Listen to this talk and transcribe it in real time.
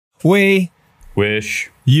We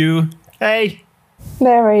wish you a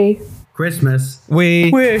Merry Christmas.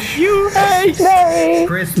 We wish you a Merry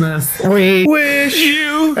Christmas. We wish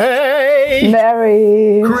you a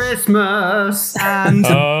Merry Christmas and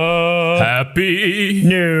happy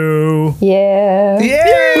new yeah.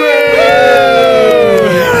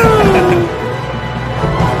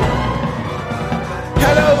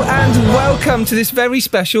 Hello and welcome to this very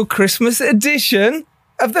special Christmas edition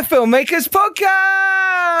of the Filmmakers Podcast.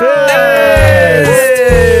 Yay!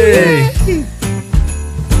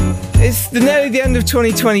 It's nearly the end of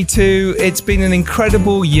 2022. It's been an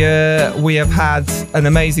incredible year. We have had an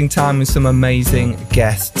amazing time with some amazing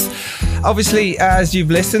guests. Obviously, as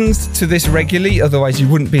you've listened to this regularly, otherwise you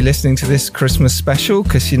wouldn't be listening to this Christmas special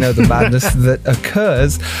because you know the madness that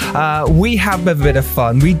occurs. We have a bit of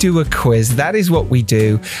fun. We do a quiz. That is what we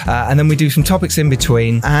do. And then we do some topics in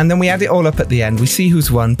between. And then we add it all up at the end. We see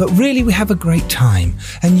who's won. But really, we have a great time.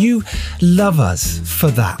 And you love us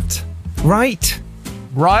for that. Right?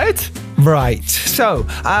 Right. So,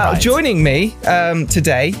 joining me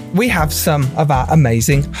today, we have some of our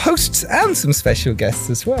amazing hosts and some special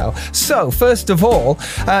guests as well. So, first of all,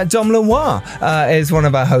 Dom Lenoir is one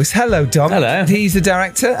of our hosts. Hello, Dom. Hello. He's a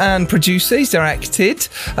director and producer. He's directed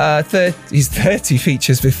 30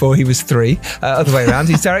 features before he was 3. Other way around.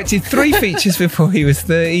 He's directed 3 features before he was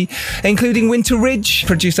 30, including Winter Ridge,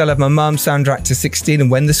 produced I Love My Mum, soundtrack to 16,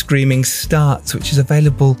 and When the Screaming Starts, which is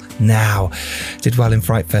available now. Did well in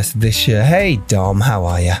Fright Fest this year. Hey, Dom, how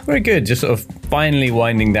are you? Very good. Just sort of finally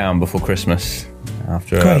winding down before Christmas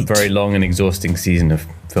after a very long and exhausting season of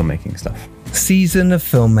filmmaking stuff. Season of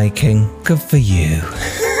filmmaking. Good for you.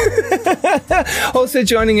 Also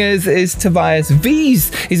joining us is Tobias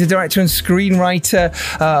Wies. He's a director and screenwriter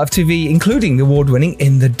of TV, including the award-winning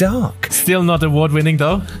In the Dark. Still not award-winning,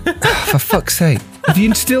 though. For fuck's sake. Have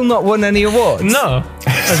you still not won any awards? No.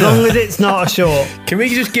 As long as it's not a short. Can we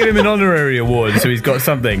just give him an honorary award so he's got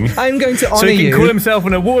something? I'm going to honour so he can you. call himself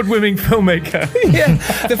an award-winning filmmaker. Yeah,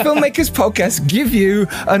 the Filmmakers Podcast give you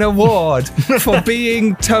an award for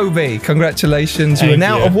being Toby. Congratulations. You are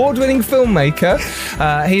now award-winning filmmaker.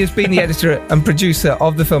 He has been the editor and producer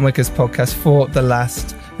of the Filmmakers Podcast for the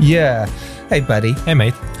last year. Hey, buddy. Hey,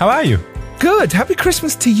 mate. How are you? Good. Happy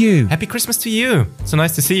Christmas to you. Happy Christmas to you. So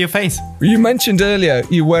nice to see your face. You mentioned earlier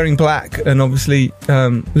you're wearing black and obviously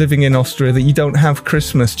living in Austria that you don't have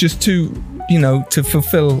Christmas just to, to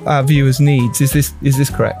fulfill our viewers' needs. Is this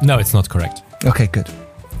correct? No, it's not correct. Okay, good.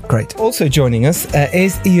 Great. Also joining us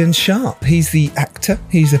is Ian Sharp. He's the actor,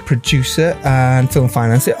 he's a producer and film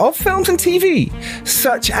financier of films and TV,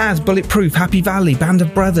 such as Bulletproof, Happy Valley, Band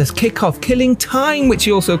of Brothers, Kickoff, Killing Time, which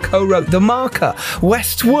he also co-wrote, The Marker,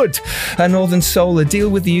 Westwood, Northern Soul, A Deal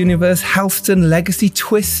with the Universe, Halston, Legacy,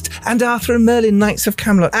 Twist, and Arthur and Merlin, Knights of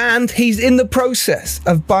Camelot. And he's in the process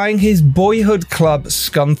of buying his boyhood club,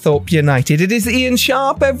 Scunthorpe United. It is Ian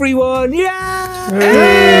Sharp, everyone. Yeah!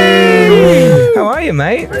 Hey! How are you,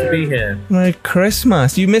 mate? To be here. Merry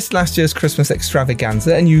Christmas. You missed last year's Christmas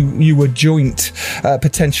extravaganza and you were joint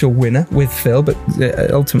potential winner with Phil, but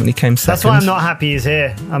ultimately came second. That's why I'm not happy he's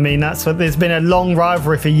here. I mean, there's been a long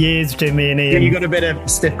rivalry for years between me and Ian. Yeah, you got a bit of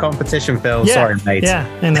stiff competition, Phil. Yeah, sorry, mate. Yeah,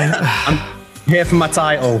 I'm here for my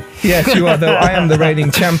title. Yes, you are, though. I am the reigning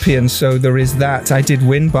champion, so there is that. I did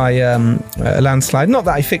win by a landslide. Not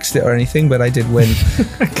that I fixed it or anything, but I did win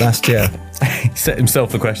last year. Set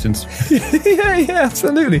himself the questions. yeah,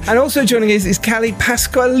 absolutely. And also joining us is Callie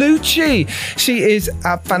Pasqualucci. She is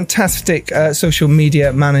a fantastic social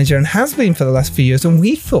media manager and has been for the last few years, and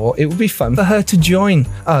we thought it would be fun for her to join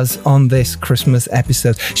us on this Christmas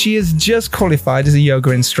episode. She is just qualified as a yoga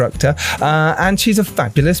instructor, and she's a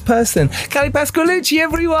fabulous person. Callie Pasqualucci,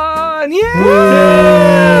 everyone!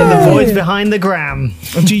 Yeah! The voice behind the gram.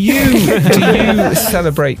 Do you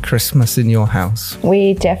celebrate Christmas in your house?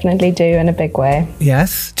 We definitely do in a big way.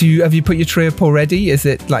 Yes. Have you put your tree up already? Is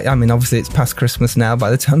it obviously it's past Christmas now by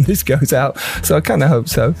the time this goes out, so I kind of hope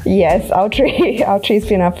so. Yes, our tree's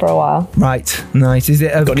been up for a while. Right. Nice. Is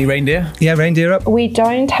it? Got any reindeer? Yeah, reindeer up. We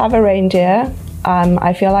don't have a reindeer.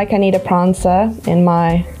 I feel like I need a prancer in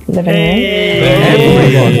my living room.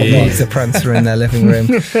 Everyone needs a prancer in their living room.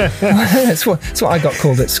 That's what I got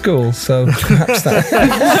called at school, so perhaps that.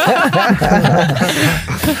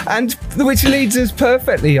 And which leads us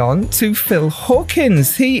perfectly on to Phil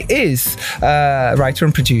Hawkins. He is a writer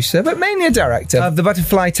and producer, but mainly a director of The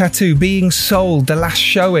Butterfly Tattoo, Being Sold, The Last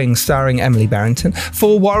Showing, starring Emily Barrington,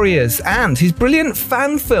 Four Warriors, and his brilliant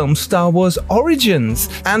fan film Star Wars Origins,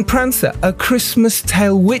 and Prancer, A Christmas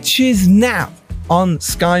Tale, which is now on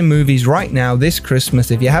Sky Movies right now this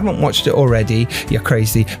Christmas. If you haven't watched it already, you're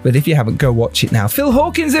crazy. But if you haven't, go watch it now. Phil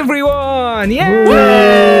Hawkins, everyone! Yeah!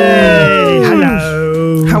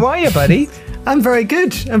 buddy? I'm very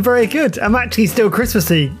good. I'm actually still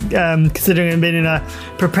Christmassy, considering I've been in a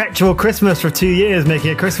perpetual Christmas for 2 years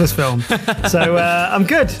making a Christmas film. So I'm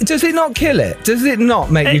good. Does it not kill it? Does it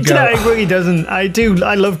not make you go? No, it really doesn't. I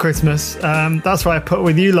love Christmas. That's why I put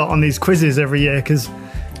with you lot on these quizzes every year, because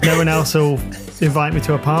no one else will invite me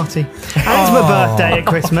to a party. And it's my birthday at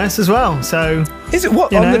Christmas as well. So is it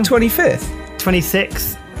what, on the 25th?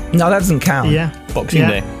 26th. No, that doesn't count. Yeah. Boxing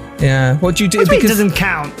Day. Yeah. What do you do? What do you mean it doesn't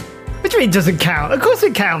count? What do you mean it doesn't count? Of course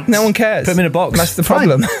it counts. No one cares. Put them in a box. That's the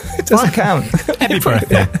problem. It doesn't count. Happy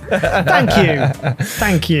birthday.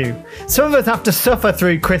 Thank you. Some of us have to suffer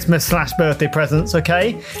through Christmas/birthday presents,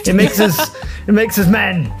 okay? It makes us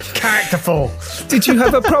men, characterful. Did you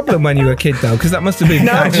have a problem when you were a kid, though? Because that must have been...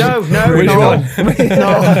 No.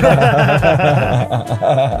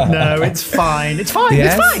 No, it's fine. It's fine.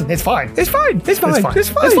 Yes? It's fine.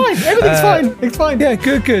 Everything's fine. Yeah,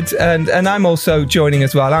 good. And I'm also joining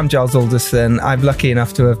as well. I'm Giles Alderson. I'm lucky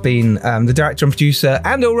enough to have been the director and producer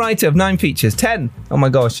and or writer of 9 features, 10, oh my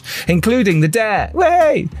gosh, including The Dare,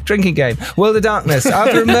 Drinking Game, World of Darkness,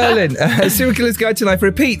 Arthur and Merlin, Serial Killer's Guide to Life,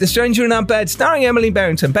 Repeat, The Stranger in Our Bed, starring Emily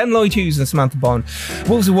Barrington, Ben Lloyd Hughes and Samantha Bond,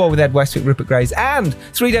 Wolves of War with Ed Westwick, Rupert Graves, and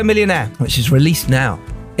 3-Day Millionaire, which is released now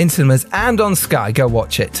in cinemas and on Sky. Go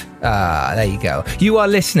watch it. There you go. You are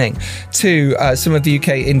listening to some of the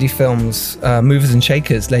UK indie films, movers and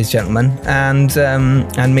shakers, ladies and gentlemen,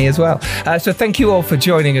 and me as well. So thank you all for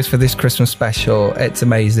joining us for this Christmas special. It's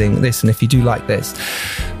amazing. Listen, if you do like this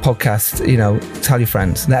podcast, tell your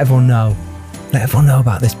friends. Let everyone know. Let everyone know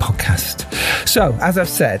about this podcast. So, as I've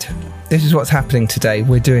said, this is what's happening today.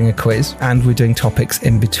 We're doing a quiz and we're doing topics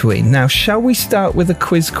in between. Now, shall we start with a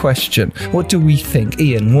quiz question? What do we think?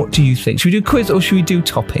 Ian, what do you think? Should we do quiz or should we do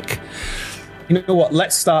topic? You know what?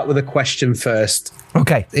 Let's start with a question first.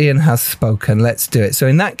 Okay, Ian has spoken. Let's do it. So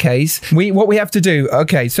in that case, what we have to do...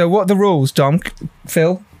 Okay, so what are the rules, Dom?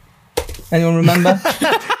 Phil? Anyone remember?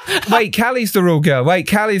 Wait, Callie's the rule girl.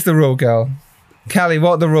 Callie,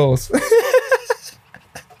 what are the rules?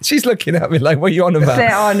 She's looking at me like, what are you on about?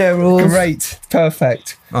 There are no rules. Great.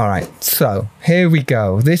 Perfect. All right. So here we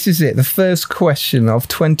go. This is it. The first question of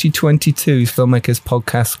 2022's Filmmakers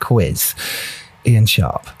Podcast quiz. Ian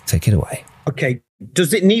Sharp, take it away. Okay.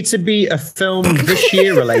 Does it need to be a film this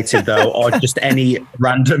year related, though, or just any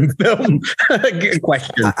random film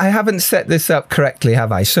question? I haven't set this up correctly,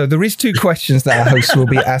 have I? So there is 2 questions that our hosts will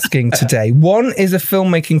be asking today. One is a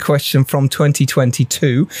filmmaking question from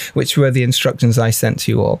 2022, which were the instructions I sent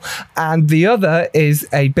to you all. And the other is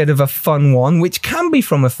a bit of a fun one, which can be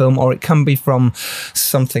from a film or it can be from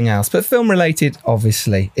something else. But film related,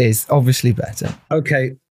 obviously, is obviously better.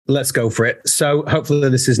 Okay. Let's go for it. So hopefully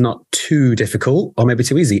this is not too difficult or maybe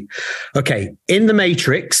too easy. Okay. In The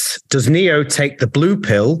Matrix, does Neo take the blue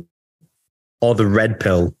pill or the red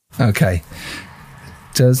pill? Okay.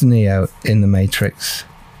 Does Neo in The Matrix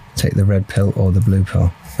take the red pill or the blue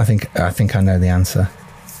pill? I think I know the answer.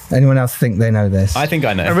 Anyone else think they know this? I think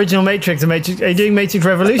I know. Original Matrix. Are you doing Matrix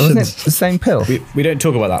Revolutions? Wasn't it the same pill? We don't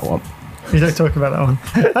talk about that one. We don't talk about that one.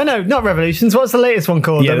 I know, not Revolutions. What's the latest one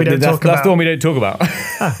called that we don't talk about? That's the one we don't talk about.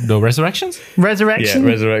 No Resurrections? Resurrection? Yeah,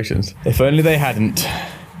 Resurrections. If only they hadn't.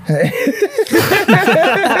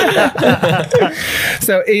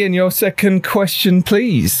 So, Ian, your second question,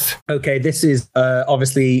 please. Okay, this is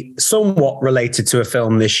obviously somewhat related to a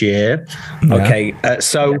film this year. Yeah. Okay,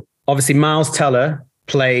 so obviously Miles Teller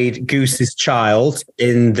played Goose's child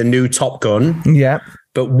in the new Top Gun. Yeah.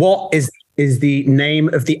 But what is the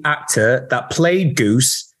name of the actor that played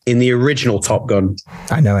Goose in the original Top Gun?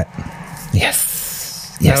 I know it.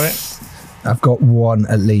 Yes. I've got one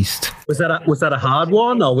at least. Was that a hard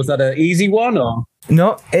one or was that an easy one? Or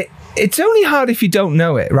No, it's only hard if you don't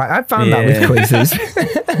know it, right? I found that with quizzes.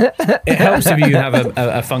 It helps if you have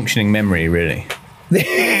a functioning memory, really.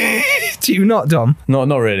 Do you not, Dom? Not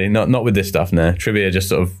really. Not with this stuff, no. Trivia just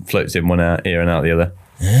sort of floats in one ear and out the other.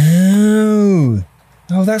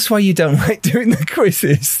 Oh, that's why you don't like doing the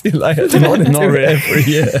quizzes. You're like, I don't want to do it every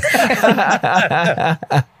year.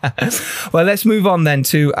 Well, let's move on then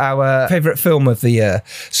to our favourite film of the year.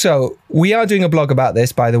 So we are doing a blog about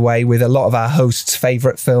this, by the way, with a lot of our hosts'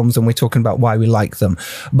 favourite films, and we're talking about why we like them.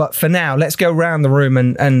 But for now, let's go around the room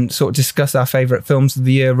and sort of discuss our favourite films of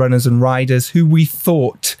the year, runners and riders, who we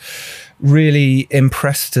thought really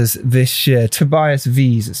impressed us this year. Tobias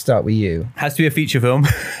V's, let's start with you. Has to be a feature film.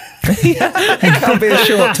 It can't be a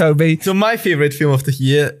short, Toby. So my favorite film of the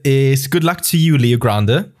year is Good Luck to You, Leo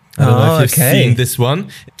Grande. I don't know if you've okay. seen this one.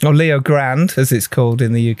 Or Leo Grand, as it's called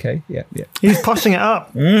in the UK. Yeah. He's poshing it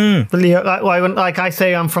up. But Leo, like I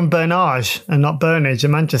say, I'm from Bernage and not Burnage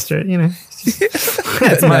in Manchester, you know.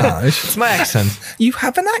 It's my accent. You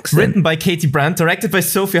have an accent. Written by Katie Brandt, directed by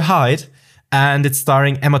Sophia Hyde, and it's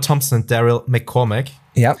starring Emma Thompson and Daryl McCormack.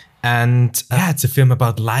 Yep. And it's a film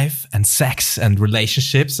about life and sex and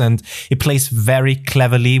relationships, and it plays very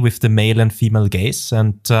cleverly with the male and female gaze,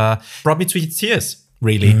 and brought me to tears,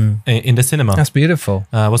 really, in the cinema. That's beautiful.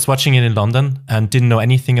 I was watching it in London and didn't know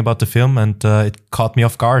anything about the film, and it caught me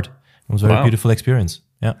off guard. It was a very beautiful experience.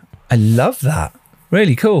 Yeah, I love that.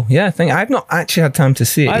 Really cool. Yeah, I've not actually had time to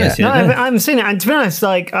see it yet. No, I haven't seen it. And to be honest,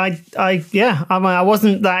 like I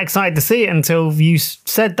wasn't that excited to see it until you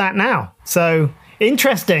said that now. So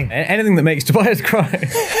interesting. Anything that makes Tobias cry.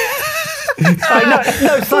 No,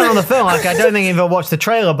 it's not on the film. Like I don't think I've watched the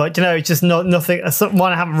trailer, but you know, it's just nothing.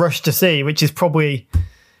 One I haven't rushed to see, which is probably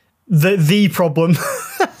the problem.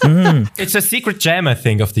 it's a secret gem, I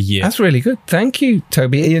think, of the year. That's really good. Thank you,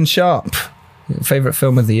 Toby. Ian Sharp. Favorite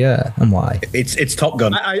film of the year and why? It's Top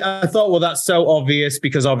Gun. I thought, well, that's so obvious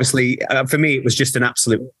because obviously for me it was just an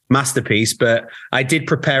absolute masterpiece. But I did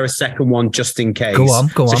prepare a second one just in case. Go on.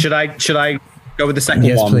 So should I go with the second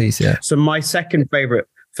one? Yes, please. Yeah. So my second favorite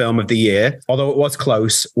film of the year, although it was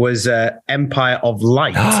close, was Empire of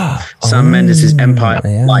Light. Sam Mendes' Empire of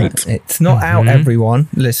Light. It's not out, everyone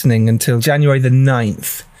listening, until January the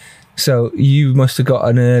 9th. So you must have got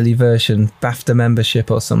an early version, BAFTA membership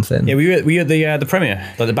or something. Yeah, we were at the premiere,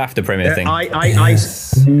 like the BAFTA premiere thing. I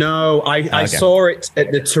saw it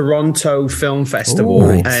at the Toronto Film Festival,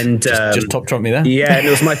 and just top trumped me there. Yeah, and it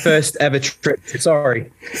was my first ever trip. Sorry,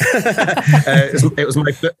 it was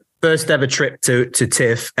my first ever trip to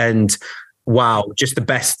TIFF, and wow, just the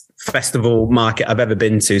best festival market I've ever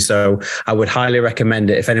been to. So I would highly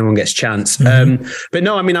recommend it if anyone gets a chance. But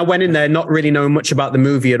no, I mean, I went in there not really knowing much about the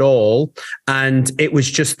movie at all. And it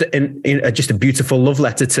was just just a beautiful love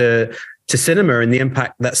letter to cinema and the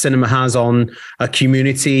impact that cinema has on a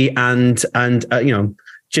community and you know,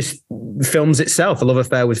 just films itself, a love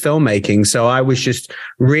affair with filmmaking. So I was just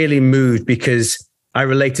really moved because I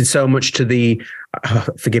related so much to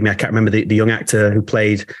forgive me, I can't remember the young actor who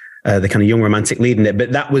played the kind of young romantic lead in it.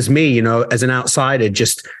 But that was me, you know, as an outsider,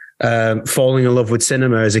 just falling in love with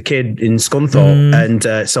cinema as a kid in Scunthorpe.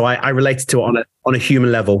 And so I related to it on a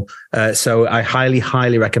human level. So I highly,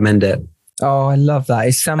 highly recommend it. Oh, I love that.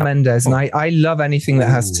 It's Sam Mendes. And I love anything that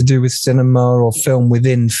has to do with cinema or film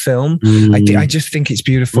within film. I just think it's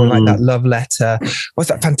beautiful, like that love letter. What's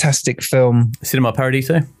that fantastic film? Cinema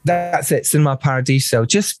Paradiso? That's it, Cinema Paradiso.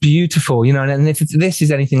 Just beautiful, you know. And if this is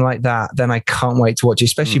anything like that, then I can't wait to watch it,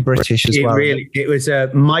 especially British as well. It was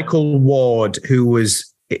Michael Ward,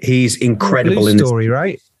 he's incredible in this story,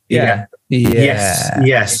 right? Yeah.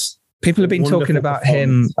 Yes. People have been talking about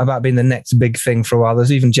him, about being the next big thing for a while.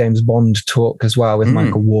 There's even James Bond talk as well with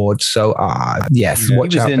Michael Ward. So, yes,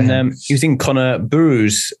 watch out for him. He was in Connor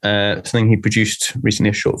Buru's, something he produced recently,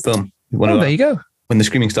 a short film. There you go. When the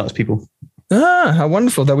Screaming Starts People. How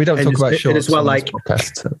wonderful, though. We don't talk about shorts as well, like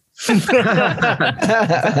podcast, so.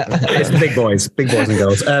 It's big boys and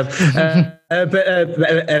girls. But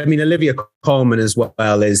I mean, Olivia Colman as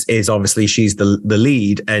well is obviously she's the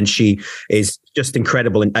lead, and she is just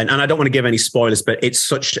incredible. And I don't want to give any spoilers, but it's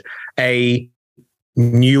such a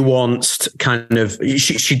nuanced kind of.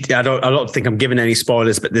 I don't think I'm giving any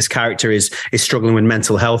spoilers, but this character is struggling with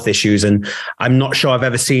mental health issues, and I'm not sure I've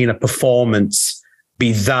ever seen a performance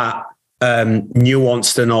be that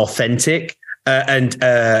nuanced and authentic. And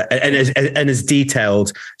as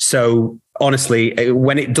detailed. So honestly,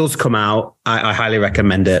 when it does come out, I highly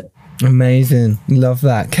recommend it. Amazing. Love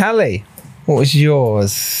that. Callie, what was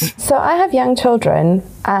yours? So I have young children,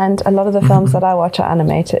 and a lot of the films that I watch are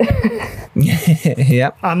animated.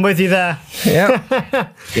 Yep. I'm with you there.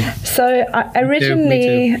 Yep. So I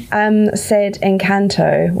originally said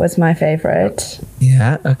Encanto was my favorite.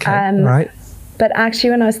 Yeah, okay, right. But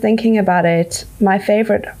actually, when I was thinking about it, my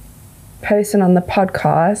favorite person on the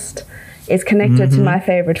podcast is connected to my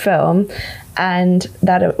favorite film, and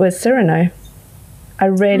that it was Cyrano. I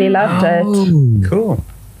really loved it. Cool.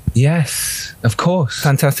 Yes, of course.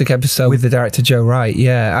 Fantastic episode with the director Joe Wright.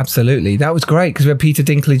 Yeah, absolutely. That was great because we had Peter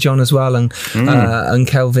Dinklage on as well, and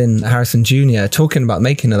Kelvin Harrison Jr. talking about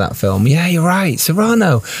making of that film. Yeah, you're right.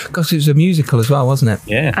 Cyrano. Because it was a musical as well, wasn't it?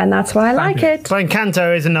 Yeah. And that's why I like it. But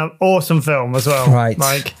Encanto is an awesome film as well. Right.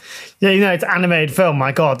 Like, yeah, you know, it's an animated film.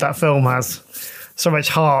 My God, that film has so much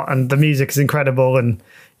heart, and the music is incredible. And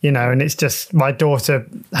and it's just my daughter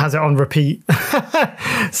has it on repeat.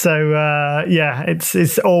 So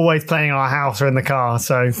it's always playing in our house or in the car.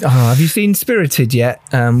 So have you seen Spirited yet?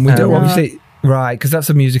 We don't obviously. Right, because that's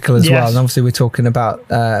a musical as well. And obviously we're talking about,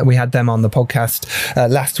 we had them on the podcast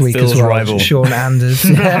last week Phil's as well. rival. Sean Anders.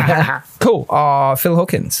 Cool. Phil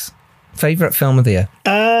Hawkins, favourite film of the year?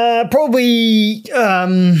 Probably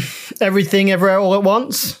Everything Everywhere All at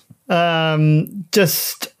Once. Thought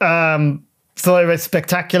it was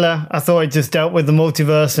spectacular. I thought it just dealt with the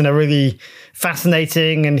multiverse in a really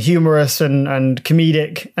fascinating and humorous and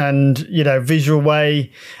comedic and, visual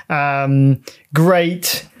way.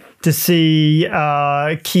 Great to see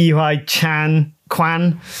Ki Hwai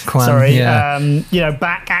Kwan,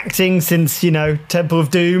 back acting since, Temple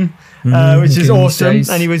of Doom, which is awesome. Days.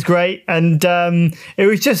 And he was great. And it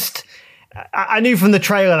was just, I knew from the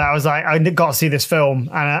trailer that I was like, I got to see this film.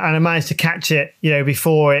 And I managed to catch it,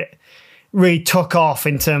 before it really took off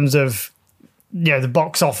in terms of, the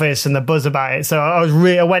box office and the buzz about it. So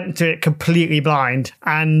I went into it completely blind.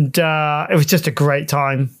 And it was just a great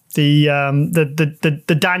time.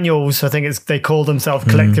 The Daniels, I think they call themselves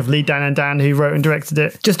collectively, Dan and Dan, who wrote and directed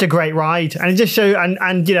it. Just a great ride, and it just showed,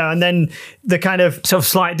 and then the kind of sort of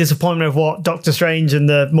slight disappointment of what Doctor Strange and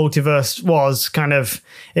the multiverse was.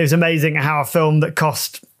 It was amazing how a film that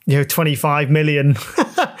cost 25 million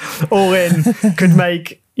all in could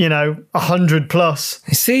make 100 plus.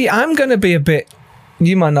 See, I'm going to be a bit.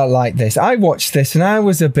 You might not like this. I watched this and I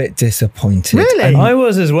was a bit disappointed. Really? I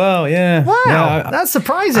was as well, yeah. Wow, yeah, that's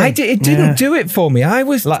surprising. It didn't do it for me. I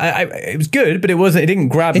was it was good, but it didn't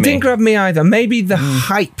grab me. It didn't grab me either. Maybe the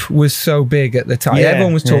hype was so big at the time. Yeah,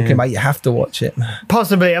 everyone was talking about, you have to watch it.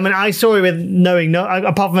 Possibly. I mean, I saw it with knowing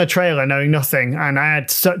apart from the trailer, knowing nothing, and I had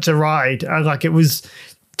such a ride. It was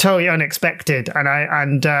totally unexpected,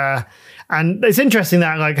 and it's interesting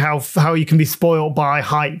that how you can be spoiled by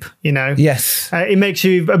hype, Yes. It makes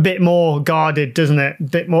you a bit more guarded, doesn't it? A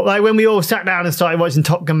bit more like when we all sat down and started watching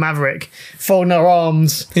Top Gun Maverick, folding our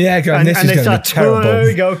arms. Yeah, this is going to be terrible. There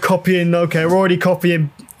we go, copying. Okay, we're already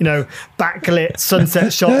copying, backlit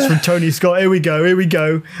sunset shots from Tony Scott. Here we go.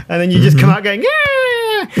 And then you just come out going, yeah.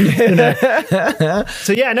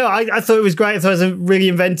 So I thought it was great. I thought it was really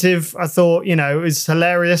inventive. I thought, it was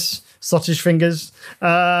hilarious. Sausage fingers,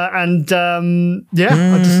 I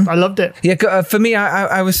loved it. Yeah, for me,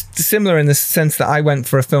 I was similar in the sense that I went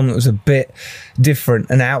for a film that was a bit different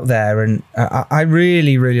and out there, and I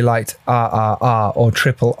really, really liked RRR or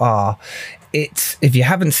Triple R. If you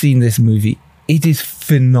haven't seen this movie, it is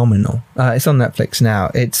phenomenal. It's on Netflix now.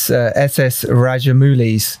 It's S.S.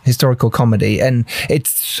 Rajamouli's historical comedy, and it's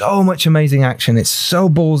so much amazing action. It's so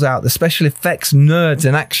balls out. The special effects nerds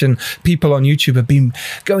and action people on YouTube have been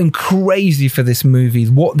going crazy for this movie,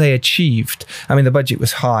 what they achieved. I mean, the budget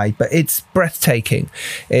was high, but it's breathtaking.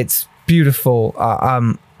 It's beautiful.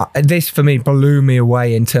 This, for me, blew me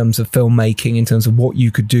away in terms of filmmaking, in terms of what you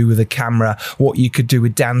could do with a camera, what you could do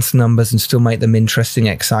with dance numbers and still make them interesting,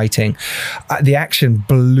 exciting. The action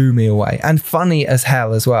blew me away, and funny as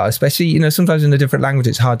hell as well, especially, sometimes in a different language,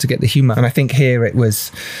 it's hard to get the humor. And I think here it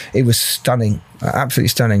was stunning, absolutely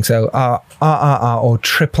stunning. So RRR or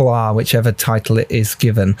Triple R, whichever title it is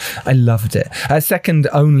given. I loved it. Second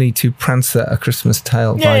only to Prancer, A Christmas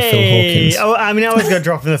Tale by Phil Hawkins. Oh, I mean, I was going to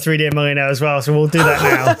drop in the 3D Millionaire as well, so we'll do that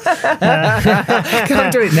now.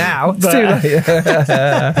 Can't do it now. It's too late.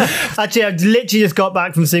 Actually, I've literally just got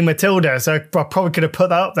back from seeing Matilda, so I probably could have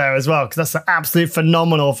put that up there as well, because that's an absolute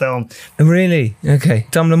phenomenal film. Really? Okay.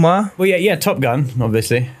 Dom Lemar? Well, yeah, Top Gun,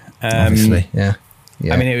 obviously. Obviously, yeah.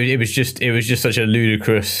 I mean, it was just such a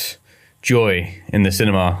ludicrous joy in the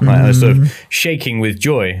cinema. I was sort of shaking with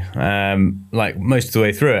joy, most of the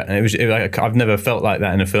way through it. And I've never felt like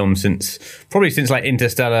that in a film since like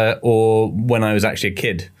Interstellar or when I was actually a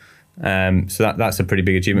kid. So that's a pretty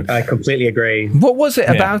big achievement. I completely agree. What was it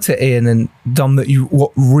about it, Ian and Dom,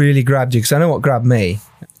 what really grabbed you? Because I know what grabbed me.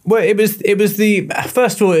 Well, it was the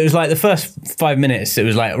first of all. It was like the first 5 minutes. It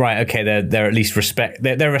was like, right, okay, they're at least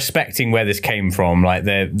they're respecting where this came from. Like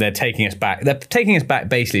they're taking us back. They're taking us back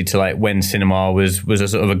basically to like when cinema was a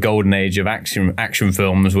sort of a golden age of action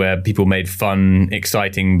films where people made fun,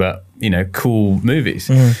 exciting, but cool movies.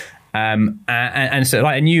 And so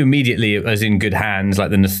I knew immediately it was in good hands. Like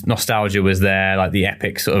the nostalgia was there, like the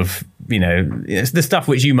epic sort of, it's the stuff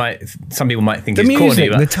which some people might think is music, corny.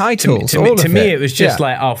 But the titles, to me, it was just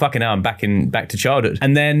like, oh fucking hell, I'm back to childhood.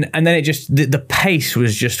 And then it just the pace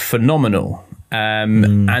was just phenomenal.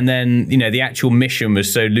 And then the actual mission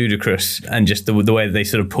was so ludicrous, and just the way that they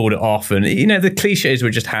sort of pulled it off, and the cliches were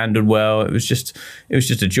just handled well. It was just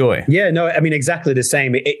a joy. Yeah, no, I mean exactly the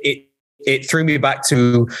same. It threw me back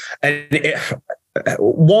to, and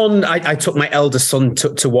one, I took my eldest son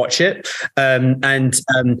to watch it, and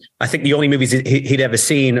I think the only movies he'd ever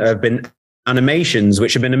seen have been animations,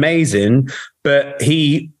 which have been amazing. But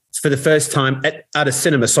he, for the first time at a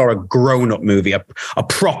cinema, saw a grown-up movie, a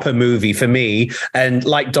proper movie for me. And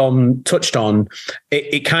like Dom touched on,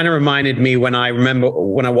 it kind of reminded me when I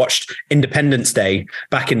watched Independence Day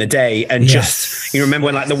back in the day, and just, you remember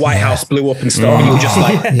when like the White House blew up and stuff, and you were just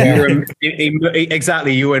like,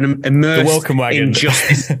 you were immersed the welcome wagon. In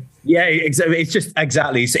justice. Yeah, exactly. It's just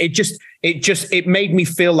exactly. So it made me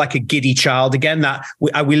feel like a giddy child again. That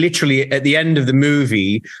we literally at the end of the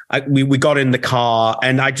movie, we got in the car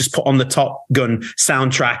and I just put on the Top Gun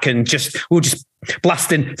soundtrack and we were just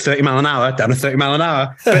blasting 30 mile an hour down to 30 mile an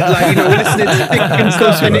hour. But like, we're listening to and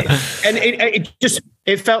stuff, and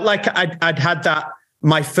it felt like I'd had that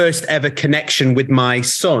my first ever connection with my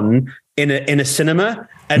son in a cinema.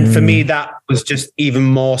 And for me, that was just even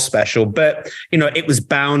more special. But, it was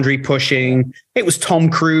boundary pushing. It was Tom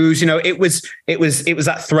Cruise. It was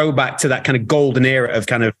that throwback to that kind of golden era of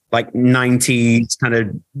kind of like 90s, kind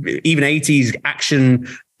of even 80s action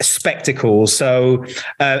spectacle. So,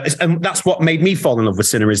 and that's what made me fall in love with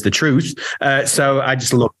cinema, is the truth. So I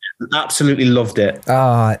just absolutely loved it.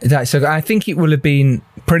 So I think it will have been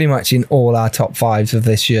pretty much in all our top fives of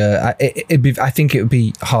this year. I think it would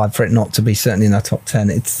be hard for it not to be certainly in our top 10.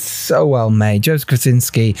 It's so well made. Joseph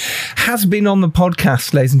Kosinski has been on the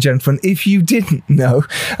podcast, ladies and gentlemen. If you didn't know,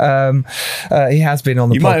 he has been on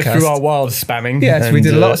the podcast. You might have through our wild spamming. Yes, we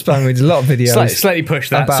did a lot of spamming. We did a lot of videos. Slightly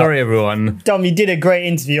pushed that. Sorry, everyone. Dom, you did a great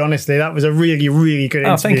interview. Honestly, that was a really, really good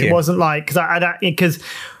interview. Thank you. It wasn't like because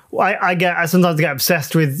I sometimes get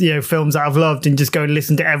obsessed with films that I've loved and just go and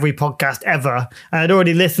listen to every podcast ever. And I'd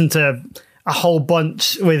already listened to a whole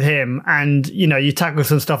bunch with him, and you tackle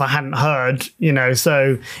some stuff I hadn't heard.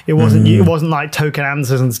 So it wasn't like token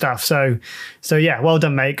answers and stuff. So yeah, well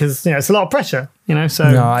done, mate. Because it's a lot of pressure.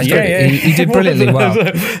 So no, he did brilliantly well.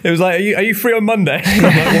 It was like, are you free on Monday? I'm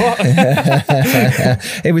like,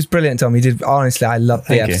 what? It was brilliant, Tom. He did, honestly, I loved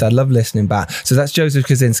the episode. I love listening back. So that's Joseph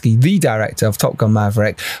Kosinski, the director of Top Gun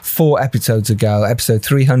Maverick, 4 episodes ago, episode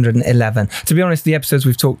 311. To be honest, the episodes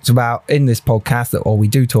we've talked about in this podcast, or we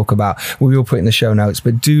do talk about, we will put in the show notes,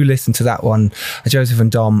 but do listen to that one. Joseph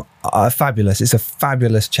and Dom are fabulous. It's a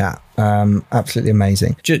fabulous chat. Absolutely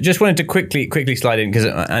amazing. Just wanted to quickly slide in, because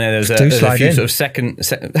I know there's a few sort of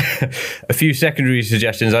a few secondary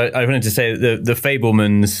suggestions. I wanted to say that the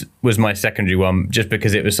Fabelmans was my secondary one, just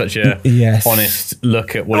because it was such a honest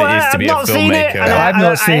look at what it is to be a filmmaker. I've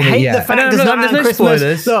not seen it yet. I hate the fact there's no Christmas.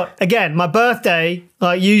 Spoilers. Look, again, my birthday,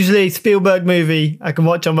 like usually Spielberg movie I can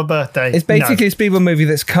watch on my birthday. It's basically a Spielberg movie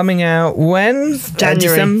that's coming out when?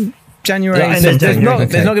 January. There's not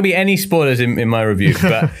going to be any spoilers in my review,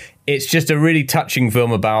 but it's just a really touching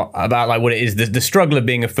film about like what it is, the struggle of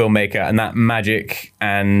being a filmmaker and that magic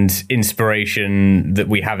and inspiration that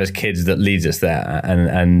we have as kids that leads us there,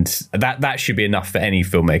 and that should be enough for any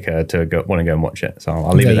filmmaker to want to go and watch it. So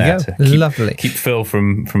I'll leave it there to keep Phil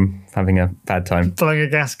from having a bad time. Blowing a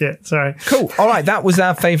gasket, sorry. Cool. All right, that was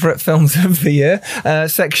our favourite films of the year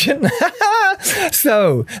section.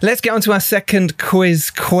 So let's get on to our second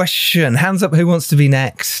quiz question. Hands up, who wants to be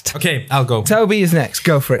next? Okay, I'll go. Toby is next.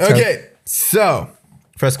 Go for it, Toby. Okay, so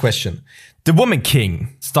first question. The Woman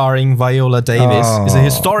King, starring Viola Davis, is a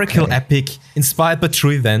historical epic inspired by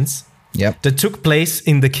true events that took place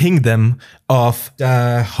in the kingdom of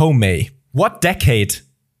Homei. What decade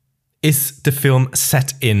is the film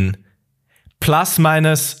set in? Plus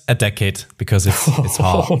minus a decade, because it's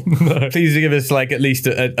hard. Oh, no. Please give us like at least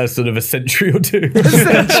a sort of a century or two.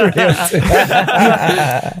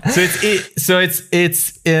 So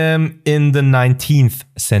it's in the 19th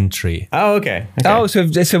century. Oh, okay. Oh,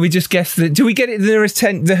 so we just guess do we get it the nearest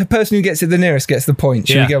 10? The person who gets it the nearest gets the point.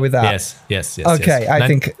 Should we go with that? Yes. Okay, I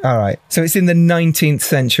think. All right. So it's in the 19th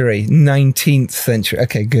century. 19th century.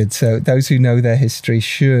 Okay, good. So those who know their history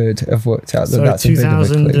should have worked out that that's a bit of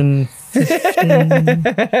a clue.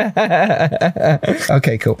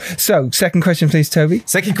 Okay, cool. So, second question, please, Toby.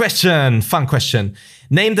 Second question, fun question.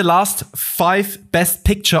 Name the last 5 Best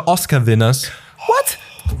Picture Oscar winners. What?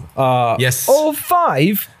 Yes. All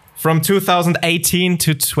 5? From 2018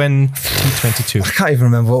 to 2022. I can't even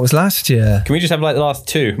remember what was last year. Can we just have like the last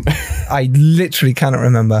 2? I literally cannot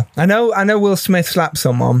remember. I know Will Smith slapped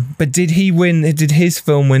someone, but did his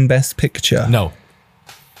film win Best Picture? No.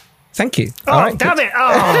 Thank you. Oh, all right, damn it.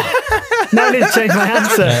 Oh. Now I need to change my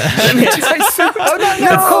answer.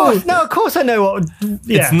 Of course I know what.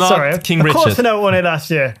 Yeah, it's not sorry. King Richard. Of course I know what won it last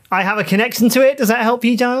year. I have a connection to it. Does that help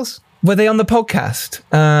you, Giles? Were they on the podcast?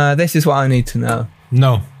 This is what I need to know.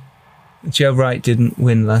 No. Joe Wright didn't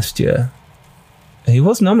win last year. He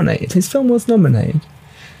was nominated. His film was nominated.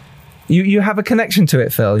 You have a connection to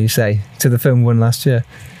it, Phil, you say, to the film won last year?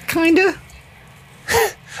 Kinda.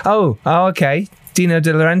 Oh, okay. Dino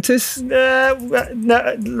De Laurentiis? No,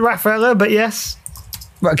 Raffaella, but yes.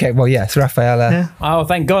 Okay, well, yes, Raffaella. Yeah. Oh,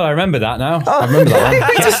 thank God, I remember that now. I remember that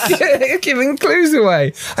one. Just giving clues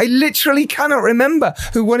away. I literally cannot remember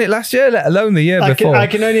who won it last year, let alone the year before. I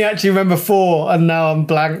can only actually remember 4, and now I'm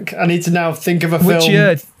blank. I need to now think of a film. Which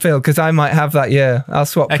year, Phil? Because I might have that year. I'll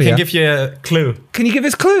swap I for can you. give you a clue. Can you give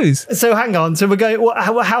us clues? So hang on. So we're going.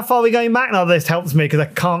 How far are we going back now? This helps me because I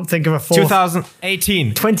can't think of a 4th.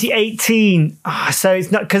 2018. 2018. So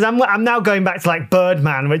it's not because I'm now going back to like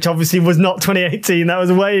Birdman, which obviously was not 2018. That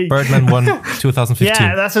was way. Birdman won 2015.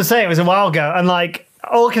 Yeah, that's what I'm saying. It was a while ago, and like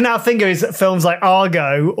all I can now think of is films like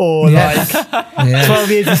Argo or like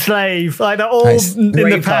 12 Years a Slave. Like they're all in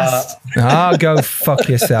the past. Go fuck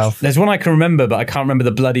yourself. There's one I can remember, but I can't remember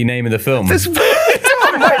the bloody name of the film. Wait a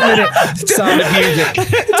minute. Sound of music.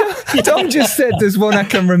 Tom just said there's one I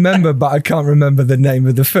can remember, but I can't remember the name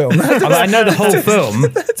of the film. I know the whole film.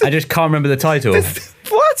 I just can't remember the title.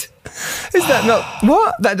 What? Is that not...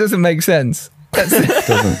 What? That doesn't make sense. Doesn't.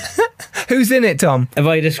 Who's in it, Tom? If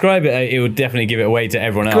I describe it, it would definitely give it away to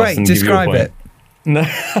everyone else. Great, and give you a describe point. it. No.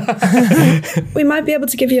 We might be able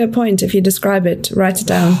to give you a point if you describe it. Write it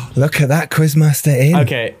down. Look at that quizmaster in.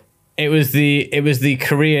 Okay. It was the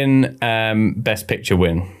Korean Best Picture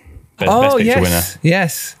win. Best Picture winner.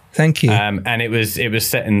 Yes. Thank you. And it was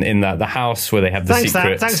set in the house where they have the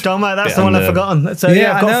secret. Thanks, Dom. That's the one I've forgotten. So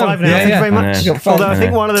yeah, I've got 5 now. Thank you very much. Although I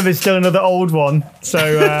think one of them is still another old one. So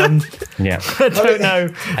yeah, I don't know.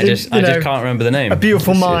 I just can't remember the name. A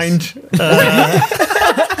Beautiful Mind.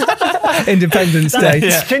 Independence Day.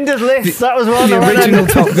 Schindler's List. That was one. The original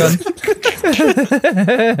Top Gun.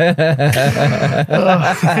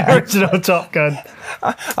 Original Top Gun.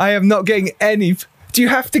 I am not getting any. Do you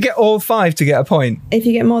have to get all 5 to get a point? If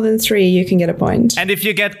you get more than 3, you can get a point. And if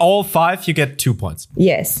you get all 5, you get 2 points.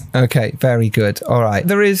 Yes. Okay, very good. All right.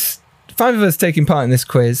 There is 5 of us taking part in this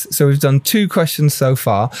quiz, so we've done 2 questions so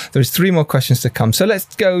far. There's 3 more questions to come. So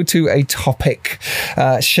let's go to a topic,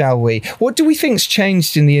 shall we? What do we think's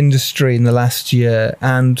changed in the industry in the last year,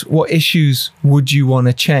 and what issues would you want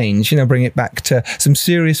to change? Bring it back to some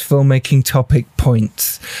serious filmmaking topic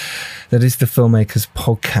points. That is the Filmmakers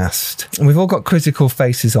podcast. And we've all got critical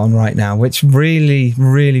faces on right now, which really,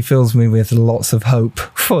 really fills me with lots of hope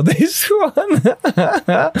for this one.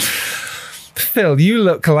 Phil, you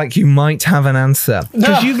look like you might have an answer.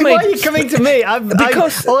 Why are you coming to me?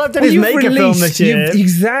 Because all I've done is make a film this year.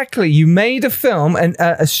 Exactly. You made a film,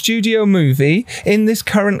 a studio movie in this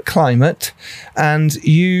current climate, and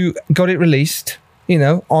you got it released,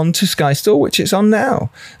 onto Sky Store, which it's on now.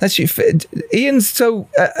 Ian's so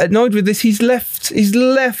annoyed with this. He's left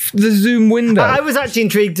the Zoom window. I was actually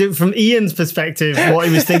intrigued from Ian's perspective what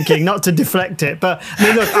he was thinking, not to deflect it. But I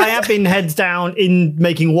mean, look, I have been heads down in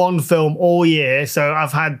making one film all year, so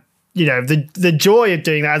I've had the joy of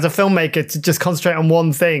doing that as a filmmaker, to just concentrate on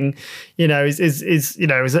one thing, is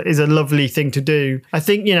a lovely thing to do. I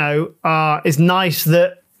think it's nice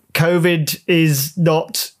that COVID is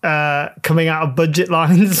not coming out of budget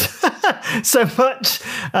lines so much.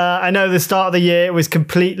 I know the start of the year was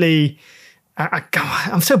completely...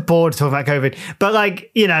 I'm so bored talking about COVID. But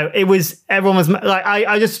everyone was like...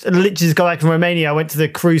 I just literally just got back from Romania. I went to the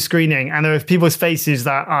crew screening, and there was people's faces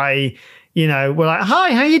that were like,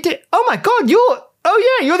 "Hi, how you doing? Oh my God, you're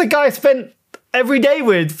the guy I spent every day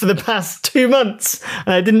with for the past 2 months,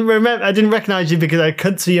 and I didn't recognize you because I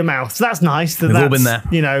couldn't see your mouth." So that's nice. We've all been there.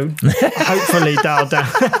 Hopefully dialed down.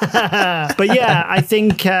 But yeah, I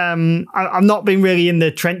think I'm not been really in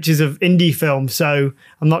the trenches of indie film, so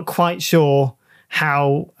I'm not quite sure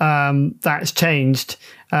how that's changed.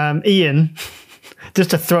 Ian,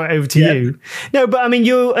 just to throw it over to you. No, but I mean,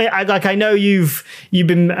 I know you've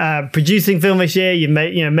been producing film this year. You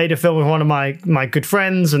made a film with one of my good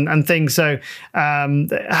friends and things. So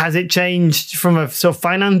has it changed from a sort of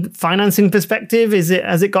financing perspective?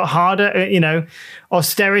 Has it got harder?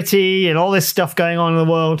 Austerity and all this stuff going on in the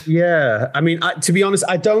world. Yeah, I mean, to be honest,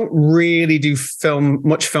 I don't really do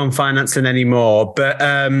much film financing anymore. But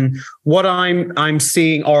what I'm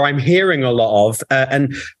seeing, or I'm hearing a lot of,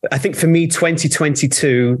 and I think for me,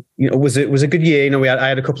 2022, was a good year. I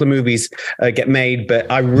had a couple of movies get made, but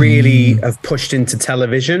I really have pushed into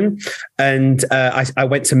television, and I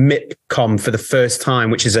went to MIPCOM for the first time,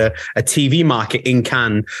 which is a TV market in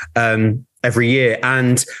Cannes every year,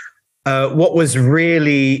 and what was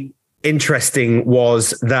really interesting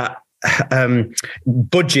was that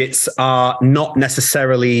budgets are not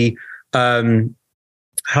necessarily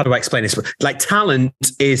how do I explain this? Like, talent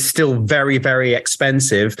is still very, very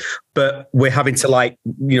expensive, but we're having to, like,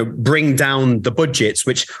 bring down the budgets,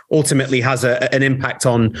 which ultimately has an impact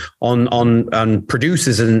on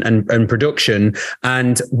producers and production.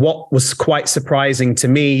 And what was quite surprising to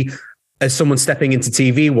me as someone stepping into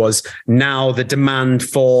TV was now the demand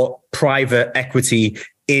for private equity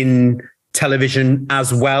in television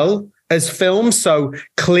as well as film. So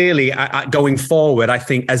clearly, going forward, I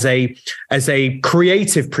think as a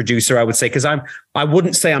creative producer, I would say, because I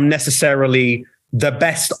wouldn't say I'm necessarily the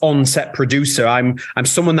best on-set producer. I'm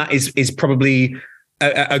someone that is probably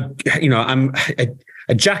I'm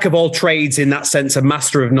a jack of all trades in that sense, a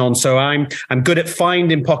master of none. So I'm good at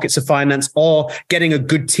finding pockets of finance or getting a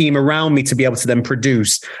good team around me to be able to then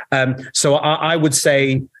produce. So I would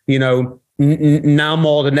say, now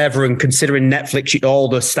more than ever, and considering Netflix, all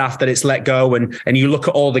the staff that it's let go, and you look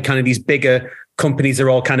at all the kind of these bigger companies are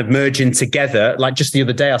all kind of merging together. Like just the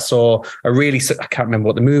other day, I saw I can't remember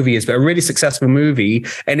what the movie is, but a really successful movie,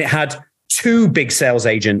 and it had 2 big sales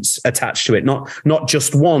agents attached to it, not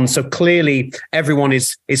just one. So clearly everyone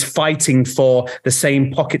is fighting for the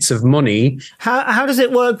same pockets of money. How does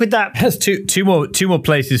it work with that? Has two more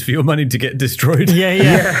places for your money to get destroyed.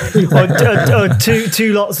 Yeah. or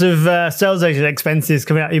two lots of sales agent expenses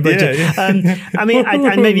coming out of your budget. Yeah. I mean,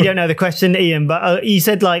 and maybe you don't know the question, Ian, but you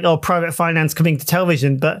said like, private finance coming to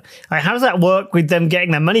television, but like, how does that work with them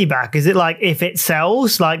getting their money back? Is it like if it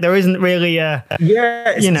sells, like there isn't really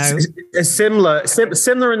similar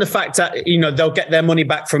in the fact that they'll get their money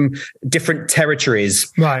back from different territories,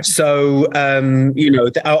 right? So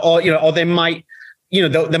or they might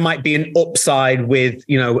there might be an upside with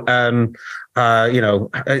say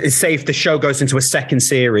if the show goes into a second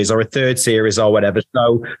series or a third series or whatever,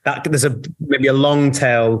 so that there's maybe a long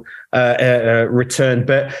tail return.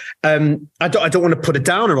 But I don't want to put a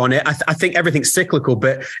downer on it. I think everything's cyclical,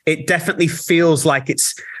 but it definitely feels like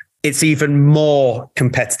it's even more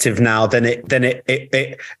competitive now than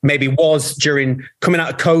it maybe was during coming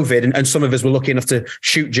out of COVID. And some of us were lucky enough to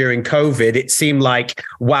shoot during COVID. It seemed like,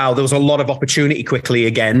 wow, there was a lot of opportunity quickly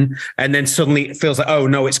again. And then suddenly it feels like, oh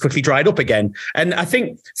no, it's quickly dried up again. And I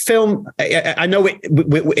think film, I know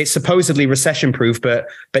it's supposedly recession proof, but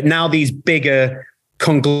now these bigger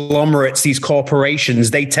conglomerates, these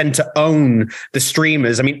corporations, they tend to own the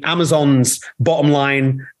streamers. I mean, Amazon's bottom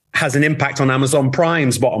line has an impact on Amazon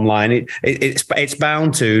Prime's bottom line. It's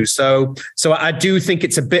bound to. So I do think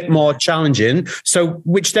it's a bit more challenging. So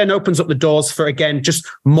which then opens up the doors for, again, just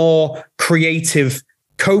more creative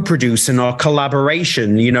co-producing or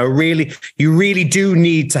collaboration. You really do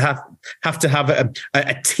need to have to have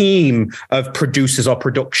a team of producers or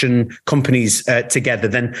production companies together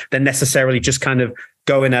than necessarily just kind of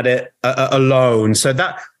going at it alone. So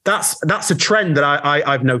that's a trend that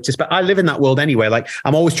I've noticed, but I live in that world anyway. Like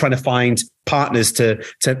I'm always trying to find partners to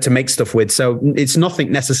make stuff with. So it's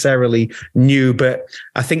nothing necessarily new, but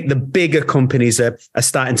I think the bigger companies are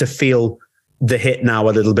starting to feel the hit now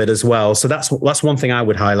a little bit as well. So that's one thing I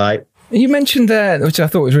would highlight. You mentioned there, which I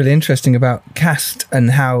thought was really interesting, about cast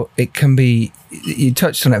and how it can be, you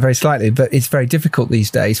touched on it very slightly, but it's very difficult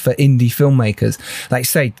these days for indie filmmakers. Like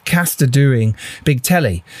say, cast are doing big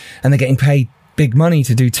telly and they're getting paid big money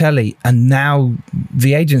to do telly, and now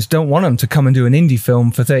the agents don't want them to come and do an indie film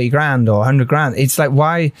for 30 grand or 100 grand. It's like,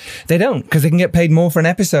 why they don't? Because they can get paid more for an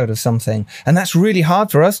episode of something, and that's really hard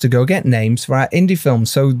for us to go get names for our indie films.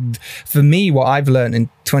 So for me, what I've learned in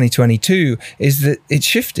 2022 is that it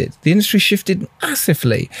shifted. The industry shifted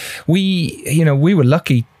massively. We were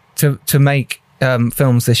lucky to make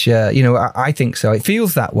films this year. I think so. It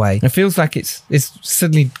feels that way. It feels like it's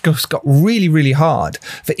suddenly got really, really hard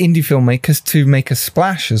for indie filmmakers to make a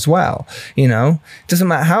splash as well. It doesn't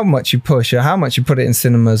matter how much you push or how much you put it in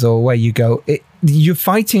cinemas or where you go. You're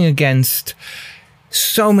fighting against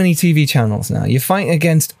so many TV channels now. You're fighting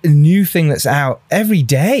against a new thing that's out every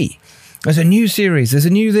day. There's a new series. There's a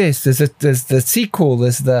new this. There's the sequel.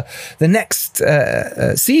 There's the next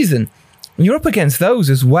season. You're up against those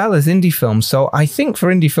as well as indie films. So I think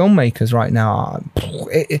for indie filmmakers right now,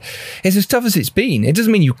 it's as tough as it's been. It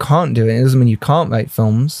doesn't mean you can't do it. It doesn't mean you can't make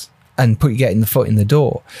films and getting the foot in the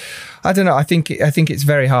door. I don't know. I think it's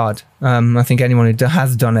very hard. I think anyone who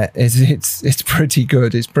has done it it's pretty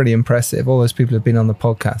good. It's pretty impressive. All those people have been on the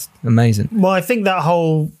podcast. Amazing. Well, I think that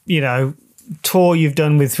whole tour you've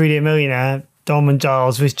done with 3D Millionaire, Dom and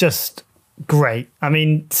Giles, was just great. I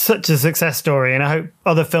mean, such a success story, and I hope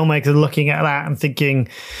other filmmakers are looking at that and thinking,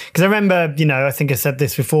 because I remember, I think I said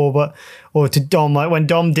this before, or to Dom, like when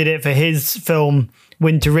Dom did it for his film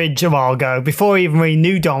Winter Ridge a while ago, before I even really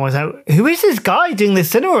knew Dom. I was like, who is this guy doing this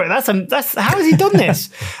cinema? That's how has he done this?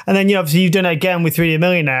 And then obviously you've done it again with 3D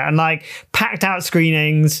Millionaire, and like packed out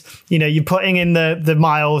screenings. You're putting in the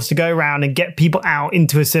miles to go around and get people out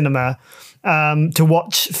into a cinema to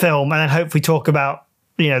watch film, and then hopefully talk about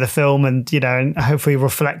the film and and hopefully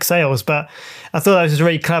reflect sales. But I thought that was a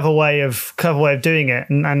really clever way of doing it,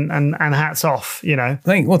 and hats off.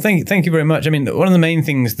 Thank you very much. I mean, one of the main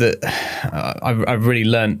things that I've really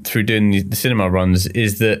learned through doing the cinema runs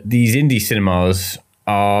is that these indie cinemas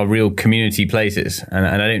are real community places, and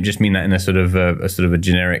I don't just mean that in a sort of a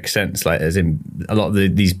generic sense, like as in a lot of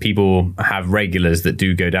these people have regulars that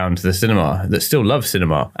do go down to the cinema that still love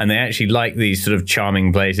cinema, and they actually like these sort of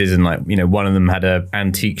charming places. And like one of them had a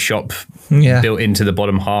antique shop built into the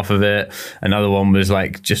bottom half of it. Another one was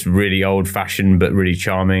like just really old fashioned but really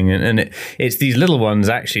charming, and it's these little ones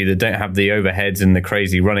actually that don't have the overheads and the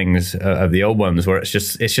crazy runnings of the old ones, where it's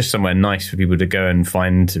just somewhere nice for people to go and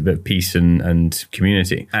find a bit of peace and community.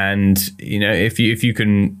 And if you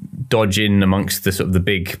can dodge in amongst the sort of the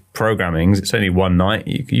big programmings, it's only one night,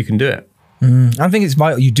 you can do it. I think it's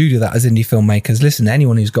vital you do that as indie filmmakers. Listen,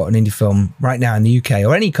 anyone who's got an indie film right now in the UK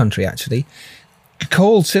or any country actually,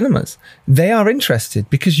 call cinemas. They are interested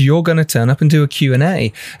because you're going to turn up and do a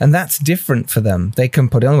Q&A, and that's different for them. They can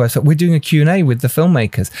put it on the website. We're doing a Q&A with the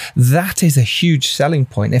filmmakers. That is a huge selling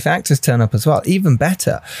point. If actors turn up as well, even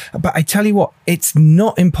better. But I tell you what, it's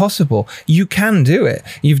not impossible. You can do it.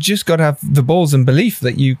 You've just got to have the balls and belief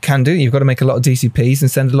that you can do it. You've got to make a lot of DCPs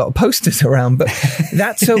and send a lot of posters around, but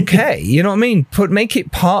that's okay. You know what I mean? Make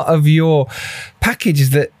it part of your package.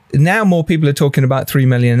 That now more people are talking about 3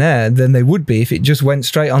 Millionaire than they would be if it just went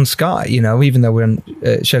straight on Sky, even though we're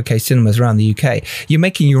in showcase cinemas around the UK. You're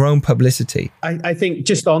making your own publicity. I think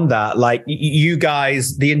just on that, like you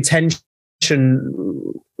guys, the intention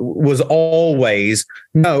was always,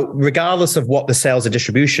 no, regardless of what the sales and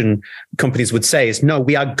distribution companies would say, is no,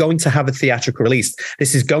 we are going to have a theatrical release.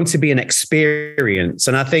 This is going to be an experience.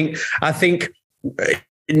 And I think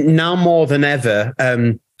now more than ever,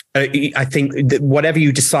 I think that whatever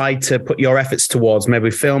you decide to put your efforts towards,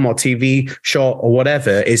 maybe film or TV, short or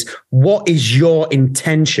whatever, is what is your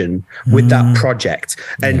intention with that project?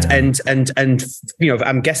 And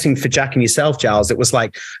I'm guessing for Jack and yourself, Giles, it was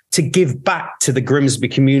like to give back to the Grimsby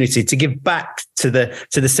community, to give back to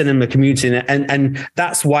the cinema community, and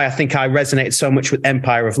that's why I think I resonated so much with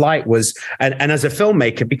Empire of Light and as a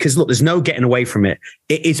filmmaker, because look, there's no getting away from it.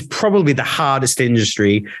 It is probably the hardest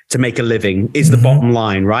industry to make a living, is the bottom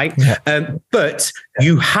line, right? Yeah. But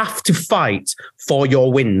you have to fight for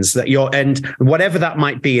your wins, and whatever that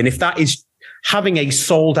might be. And if that is having a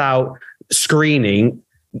sold out screening,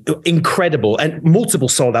 incredible, and multiple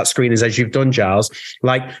sold out screenings as you've done, Giles,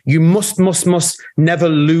 like you must never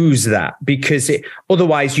lose that, because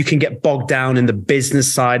otherwise you can get bogged down in the business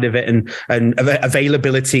side of it and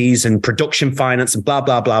availabilities and production finance and blah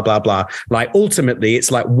blah blah blah blah. Like ultimately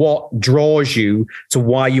it's like what draws you to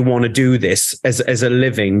why you want to do this as a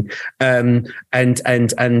living. And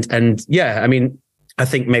yeah, I mean, I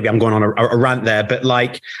think maybe I'm going on a rant there, but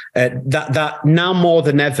like that now more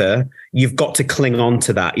than ever, you've got to cling on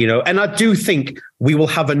to that, And I do think we will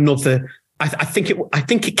have another. I think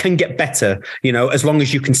it can get better, as long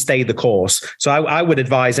as you can stay the course. So I would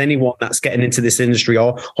advise anyone that's getting into this industry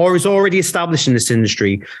or is already established in this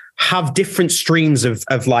industry, have different streams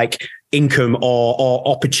of like income or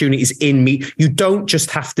opportunities in me. You don't just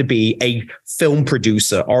have to be a film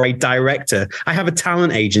producer or a director. I have a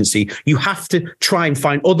talent agency. You have to try and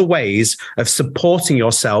find other ways of supporting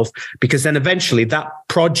yourself, because then eventually that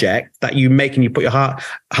project that you make and you put your heart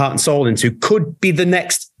and soul into could be the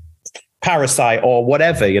next Parasite or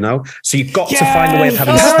whatever, So you've got to find a way of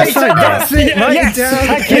having space. That's it. Yes.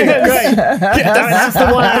 Thank you. Great. That's the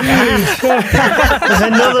one. There's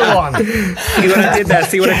another one. See what I did there?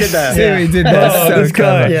 See what I did there? See what he did there. So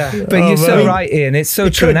clever. Yeah. But you're so right, Ian. It's so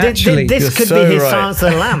true. And actually, this could be his Silence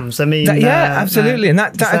of the Lambs. I mean, absolutely. And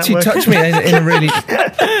that actually touched me in a really,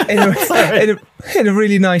 in a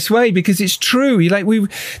really nice way, because it's true.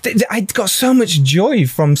 I got so much joy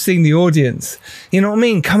from seeing the audience. You know what I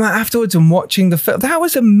mean? Come out afterwards and watching the film. That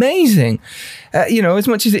was amazing. As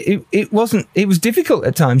much as it wasn't, it was difficult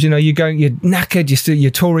at times. You're knackered.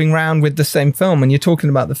 You're touring around with the same film and you're talking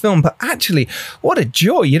about the film. But actually, what a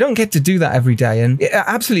joy! You don't get to do that every day. And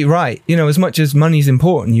absolutely right. As much as money's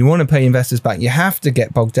important, you want to pay investors back. You have to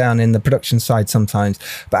get bogged down in the production side sometimes.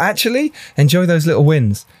 But actually, enjoy those little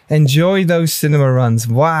wins. Enjoy those cinema runs.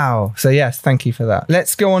 Wow. So yes, thank you for that.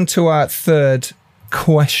 Let's go on to our third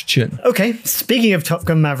question. Okay. Speaking of Top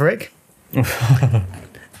Gun Maverick,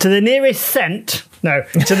 to the nearest cent, No,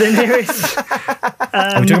 to the nearest.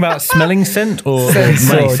 Are we talking about smelling scent or Sense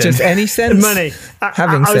money or scent? just any sense? Money.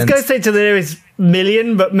 Having I was sense. going to say to the nearest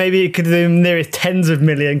million, but maybe it could be the nearest tens of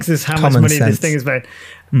million because this is how Common much money sense. this thing has made.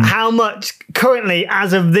 How much currently,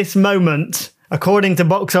 as of this moment, according to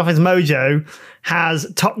Box Office Mojo, has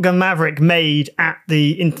Top Gun Maverick made at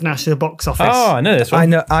the international box office? Oh, I know this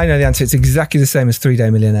one. I know the answer. It's exactly the same as 3 Day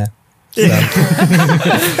Millionaire. So,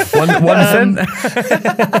 One cent?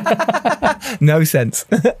 no sense.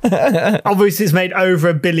 Obviously, it's made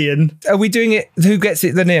over $1 billion. Are we doing it? Who gets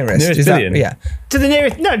it the nearest? Nearest Is that- billion. yeah. To the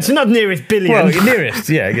nearest, no, it's not nearest billion. Well, nearest.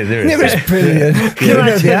 Yeah, I guess nearest. Nearest billion. We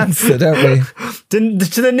know the answer, don't we?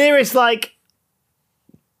 To the nearest, like,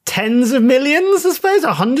 tens of millions, I suppose, or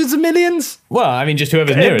hundreds of millions. Well, I mean, just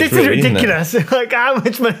whoever's nearest, This is really, isn't it? ridiculous. Like, how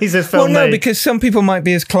much money is this Well, film no, made? because some people might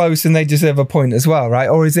be as close and they deserve a point as well, right?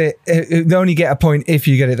 Or is it they only get a point if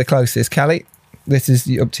you get it the closest? Callie, this is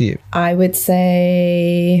up to you. I would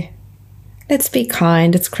say, let's be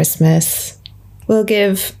kind. It's Christmas. We'll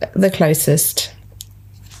give the closest,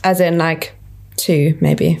 as in like 2,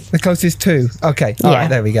 maybe. The closest 2. Okay. All Yeah. right,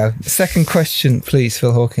 there we go. Second question, please,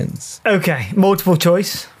 Phil Hawkins. Okay, multiple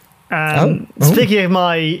choice. Oh. Speaking of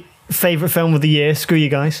my favourite film of the year, screw you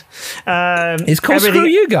guys. It's called Screw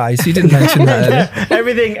You Guys. You didn't mention that earlier.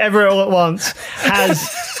 Everything, Everywhere, All at Once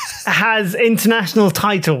has international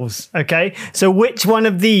titles. Okay, so which one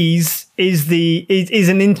of these is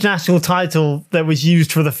an international title that was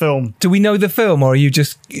used for the film? Do we know the film, or are you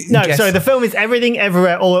just No, guess- sorry, the film is Everything,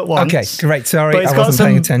 Everywhere, All at Once. Okay, great. Sorry, But it's I got wasn't some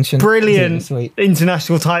paying attention. brilliant Sweet.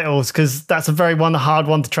 international titles because that's a very hard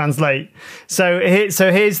one to translate. So here's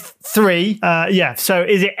 3. So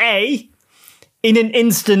is it A, in an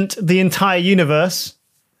instant, the entire universe?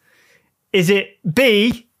 Is it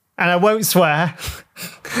B, and I won't swear,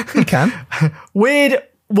 You can. weird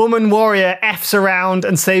woman warrior F's around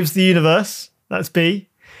and saves the universe? That's B.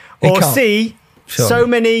 It Or can't. C, Sure.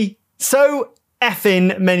 so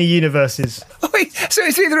effing many universes. Oh, wait, so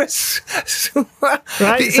it's either Right?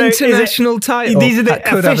 the So is it- international title. These are the that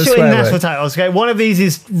could have a official swear international word. titles. Okay, one of these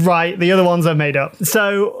is right. The other ones are made up.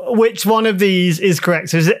 So which one of these is correct?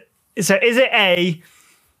 So is it A,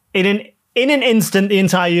 in an instant, the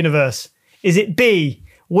entire universe? Is it B,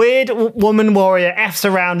 weird woman warrior F's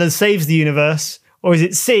around and saves the universe? Or is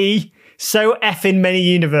it C, so effing many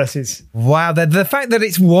universes? Wow, the fact that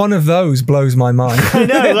it's one of those blows my mind. I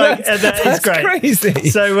know, like that is That's great. crazy.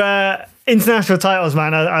 So international titles,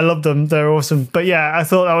 man, I love them. They're awesome. But yeah, I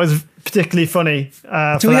thought that was particularly funny.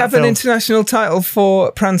 Do we have an international title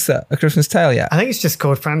for Prancer, A Christmas Tale yet? I think it's just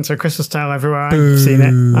called Prancer, Christmas Tale everywhere I've seen it.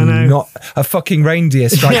 I know. Not a fucking reindeer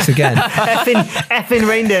strikes again. effing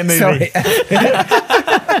reindeer movie. Sorry.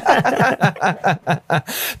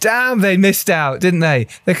 Damn, they missed out, didn't they?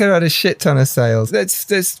 They could have had a shit ton of sales.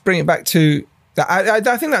 Let's bring it back to. I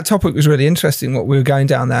think that topic was really interesting, what we were going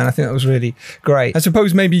down there, and I think that was really great. I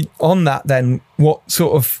suppose maybe on that then, what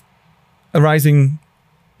sort of rising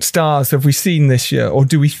stars have we seen this year, or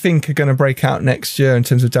do we think are going to break out next year in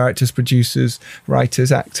terms of directors, producers,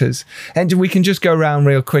 writers, actors? And we can just go around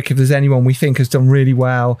real quick if there's anyone we think has done really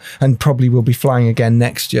well and probably will be flying again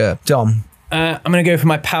next year. Dom. I'm going to go for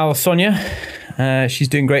my pal Sonia. She's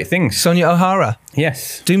doing great things. Sonia O'Hara.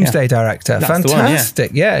 Yes. Doomsday director. That's the one, yeah.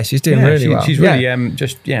 Fantastic. Yeah, she's doing really well. She's really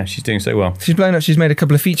she's doing so well. She's blown up. She's made a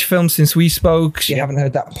couple of feature films since we spoke. If you haven't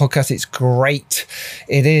heard that podcast, it's great.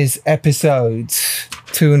 It is episode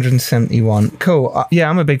 271. Cool. Yeah,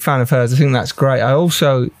 I'm a big fan of hers. I think that's great. I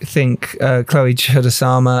also think Chloe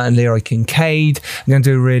Chudasama and Leroy Kincaid are going to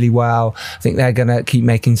do really well. I think they're going to keep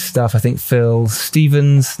making stuff. I think Phil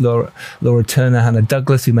Stevens, Laura Turner, Hannah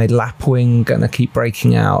Douglas, who made Lapwing, going to keep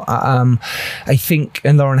breaking out. I think,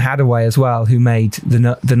 and Lauren Hadaway as well, who made The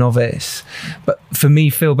Novice. But for me,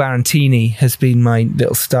 Phil Barantini has been my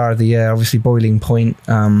little star of the year. Obviously, Boiling Point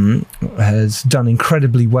has done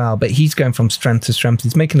incredibly well, but he's going from strength to strength.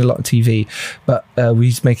 He's making a lot of TV, but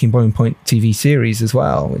he's making Boiling Point TV series as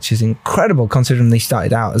well, which is incredible considering they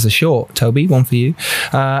started out as a short. Toby, one for you.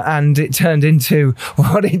 And it turned into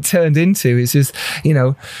what it turned into. It's just,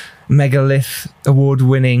 megalith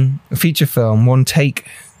award-winning feature film, one take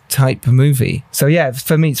type movie. So yeah,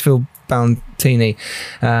 for me it's Phil Bantini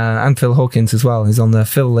and Phil Hawkins as well, who's on the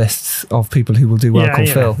Phil lists of people who will do well called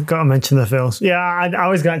Phil. Got to mention the Phils. Yeah, I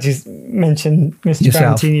was going to mention Mr.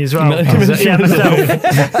 Yourself. Barantini as well. Yeah, myself.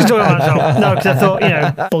 Just talking about myself. No, because I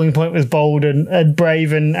thought, Boiling Point was bold and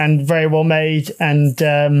brave and very well made, and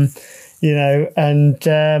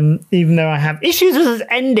even though I have issues with his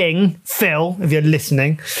ending, Phil, if you're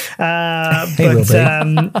listening,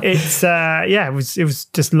 it was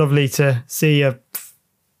just lovely to see a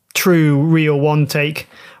true, real one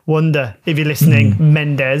wonder if you're listening,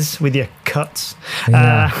 Mendes, with your cuts.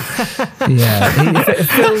 Yeah.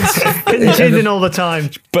 Couldn't tune in all the time.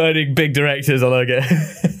 Burning big directors, I like it.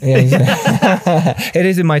 It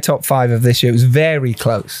is in my top 5 of this year. It was very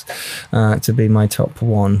close to be my top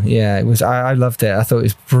 1. Yeah, it was. I loved it. I thought it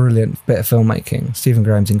was a brilliant bit of filmmaking. Stephen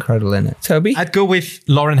Graham's incredible in it. Toby? I'd go with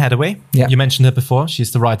Lauren Hathaway. Yeah. You mentioned her before.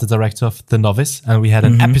 She's the writer-director of The Novice, and we had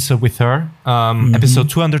an episode with her, episode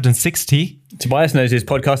 260. Tobias knows his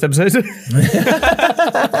podcast episodes.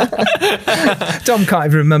 Tom can't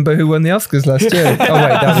even remember who won the Oscars last year. Oh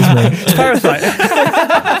wait, that was me. Parasite.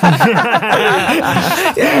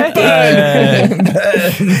 Burn.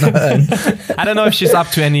 I don't know if she's up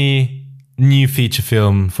to any new feature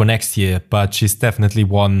film for next year, but she's definitely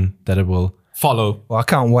one that I will follow. Well, I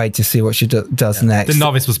can't wait to see what she does next. The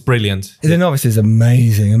Novice was brilliant. The Novice is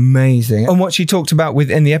amazing. And what she talked about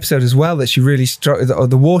within the episode as well, that she really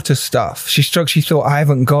struggled, the water stuff. She thought, I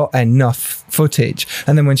haven't got enough footage.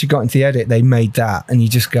 And then when she got into the edit, they made that. And you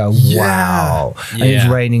just go, wow. And it's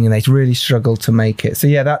raining and they really struggled to make it. So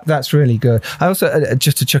yeah, that's really good. I also,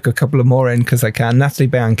 just to chuck a couple of more in because I can, Natalie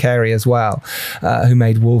Baron-Carey as well, who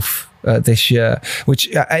made Wolf this year, which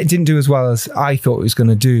it didn't do as well as I thought it was going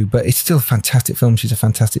to do, but it's still a fantastic film. She's a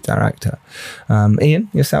fantastic director. Ian,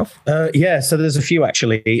 yourself? So there's a few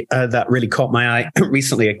actually that really caught my eye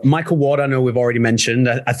recently. Michael Ward, I know we've already mentioned.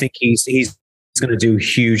 I think he's going to do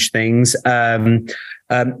huge things.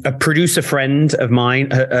 A producer friend of mine,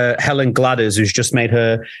 Helen Gladders, who's just made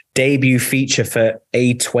her debut feature for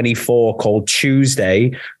A24 called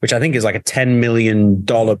Tuesday, which I think is like a $10 million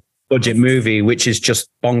budget movie, which is just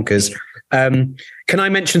bonkers. Can I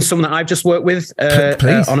mention someone that I've just worked with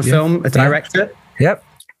on a film, a director? Yep.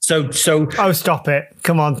 So. Oh, stop it!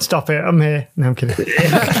 Come on, stop it! I'm here. No, I'm kidding.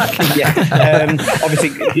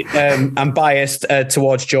 Obviously, I'm biased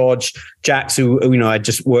towards George Jacks, who I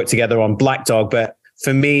just worked together on Black Dog. But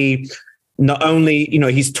for me, not only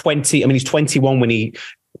he's 20. I mean, he's 21 when he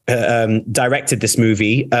directed this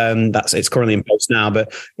movie. It's currently in post now,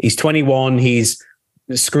 but he's 21. He's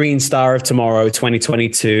Screen Star of Tomorrow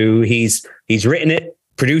 2022. He's written it,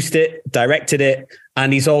 produced it, directed it,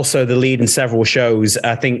 and he's also the lead in several shows.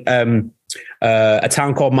 I think A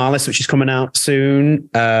Town Called Malice, which is coming out soon.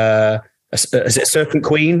 Is it Serpent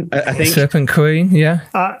Queen? I think Serpent Queen. Yeah,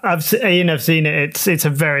 I've seen it. It's a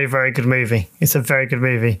very, very good movie. It's a very good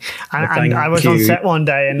movie. And I was on set one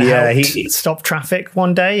day and helped stop traffic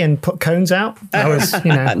one day and put cones out. That was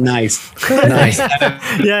nice.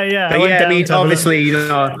 Yeah. But obviously,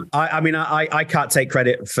 I can't take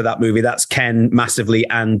credit for that movie. That's Ken massively,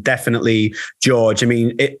 and definitely George. I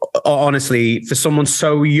mean, honestly, for someone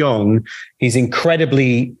so young, he's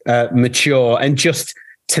incredibly mature and just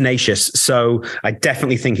tenacious. So I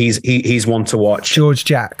definitely think he's one to watch. George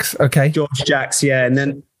Jacks. Okay. George Jacks. Yeah.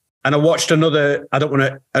 And I watched another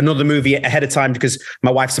movie ahead of time because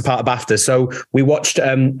my wife's a part of BAFTA. So we watched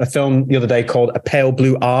a film the other day called A Pale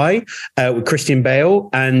Blue Eye with Christian Bale.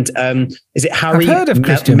 And is it Harry? I've heard of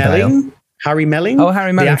Christian Bale. Harry Melling? Oh,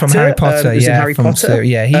 Harry Melling from Harry Potter. Harry Potter.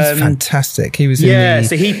 Yeah, he's fantastic. He was in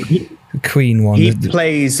the Queen one. He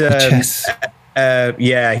plays chess.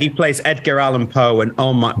 He plays Edgar Allan Poe, and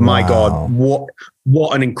oh my God,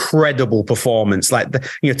 what an incredible performance! Like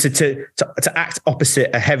to act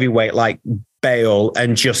opposite a heavyweight like Bale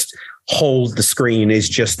and just hold the screen is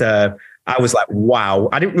just I was like, wow.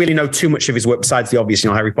 I didn't really know too much of his work besides the obvious,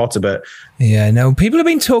 Harry Potter, but people have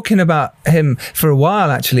been talking about him for a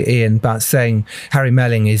while, actually, Ian, about saying Harry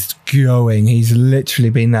Melling is going. He's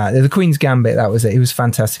literally been that. The Queen's Gambit, that was it. He was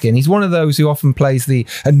fantastic. And he's one of those who often plays the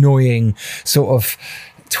annoying sort of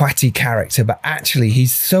twatty character, but actually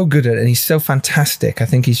he's so good at it and he's so fantastic. I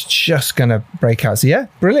think he's just going to break out. So yeah,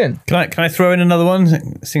 brilliant. Can I throw in another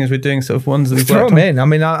one, seeing as we're doing sort of ones that we've throw worked him on? in. I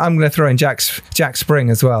mean, I'm going to throw in Jack Spring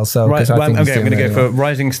as well. So right, I'm going to go for well.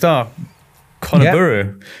 Rising Star,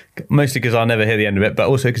 Konaburu, mostly because I'll never hear the end of it, but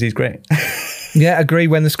also because he's great. Yeah, agree.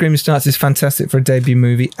 When the Scream Starts is fantastic for a debut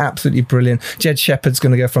movie. Absolutely brilliant. Jed Shepard's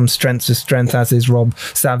going to go from strength to strength, as is Rob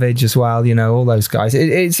Savage as well. All those guys.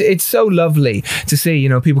 It's so lovely to see,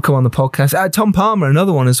 people come on the podcast. Tom Palmer,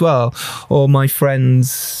 another one as well. Or My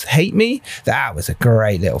Friends Hate Me. That was a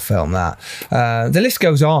great little film, that. The list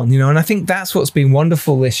goes on, and I think that's what's been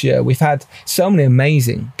wonderful this year. We've had so many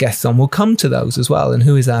amazing guests on. We'll come to those as well. And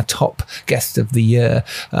who is our top guest of the year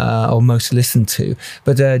or most listened to.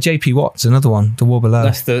 But JP Watts, another one. The War Below.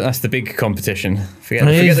 That's the big competition.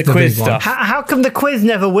 Forget the quiz stuff. How come the quiz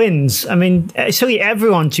never wins? I mean, surely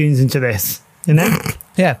everyone tunes into this,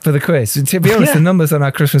 Yeah, for the quiz. To be honest, the numbers on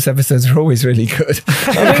our Christmas episodes are always really good.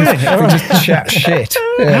 We just chat shit.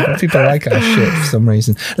 Yeah, people like our shit for some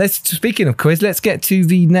reason. Speaking of quiz, let's get to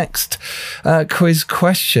the next quiz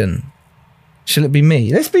question. Shall it be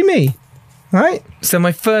me? Let's be me. All right. So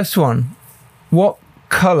my first one. What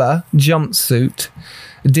colour jumpsuit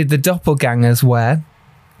did the doppelgangers wear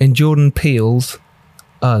in Jordan Peele's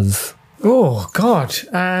Us? Oh, God.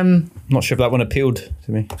 Not sure if that one appealed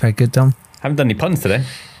to me. Very good, Dom. Haven't done any puns today.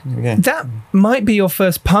 Okay. That might be your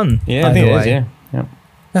first pun. Yeah, I think it is, yeah.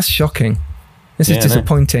 That's shocking. This is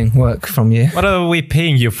disappointing work from you. What are we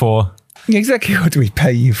paying you for? Exactly what do we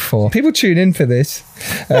pay you for? People tune in for this.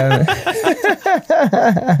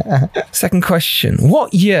 Second question.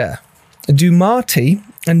 What year do Marty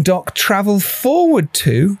and Doc travel forward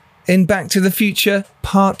to in Back to the Future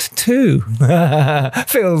Part 2?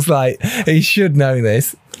 Feels like he should know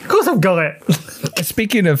this. Of course I've got it.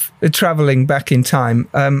 Speaking of traveling back in time,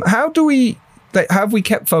 how have we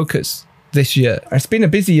kept focus this year? It's been a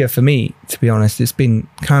busy year for me, to be honest. It's been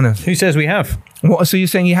kind of... Who says we have? What? So you're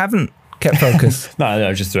saying you haven't kept focus? No, I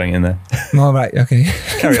was just throwing it in there. All right, okay.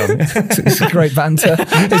 Carry on. It's great banter.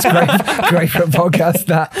 It's great for a podcast,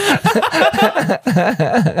 that.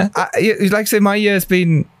 Like I say, my year's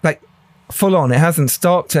been like full on. It hasn't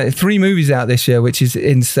stopped. 3 movies out this year, which is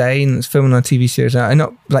insane. It's filming on a TV series. I'm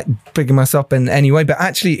not like bigging myself up in any way, but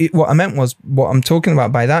actually what I meant was, what I'm talking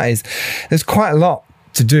about by that is there's quite a lot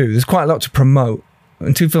to do. There's quite a lot to promote.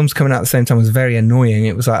 And 2 films coming out at the same time was very annoying.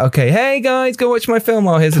 It was like, okay, hey guys, go watch my film.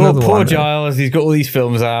 Oh, here's another one. Poor Giles, he's got all these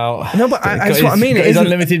films out. No, but that's what I mean. He's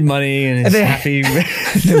unlimited money and he's happy.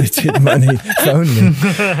 Limited money, if only.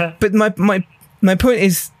 But my point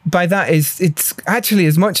is, by that is, it's actually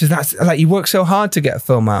as much as that's like you work so hard to get a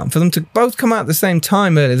film out. For them to both come out at the same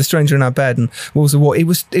time earlier, The Stranger in Our Bed and Wolves of War, it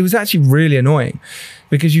was actually really annoying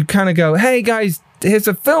because you kind of go, hey guys, here's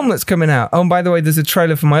a film that's coming out. Oh, and by the way, there's a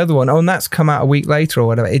trailer for my other one. Oh, and that's come out a week later or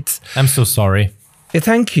whatever. I'm so sorry.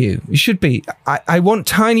 Thank you. You should be. I want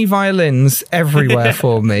tiny violins everywhere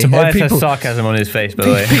for me. Tobias has sarcasm on his face, by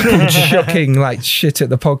the way. People chucking like shit at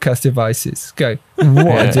the podcast devices. Go.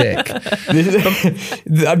 What a dick.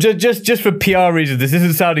 I'm just for PR reasons, this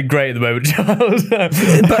isn't sounding great at the moment, Charles.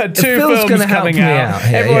 But 2 Phil's films coming out.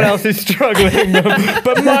 Here, everyone else is struggling.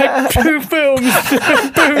 But my 2 films.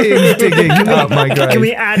 He's digging out my grave. Can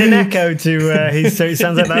we add an echo to so it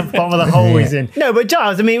sounds like that bottom of the hole he's in? No, but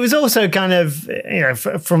Giles, I mean, it was also kind of,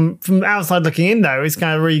 from outside looking in, though, it's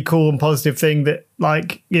kind of a really cool and positive thing that,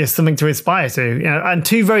 like, something to aspire to, and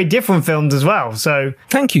 2 very different films as well. So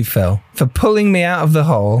thank you, Phil, for pulling me out of the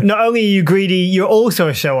hole. Not only are you greedy, you're also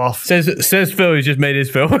a show off. Says Phil, who's just made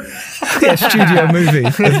his film. Yeah, studio movie.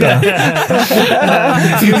 The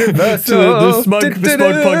smug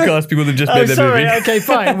podcast people that just made their movie. Okay,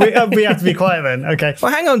 fine. We have to be quiet then. Okay.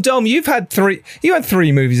 Well, hang on, Dom. You had 3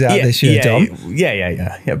 movies out this year, Dom.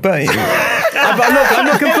 Yeah. But I'm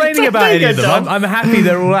not complaining about any of them. I'm happy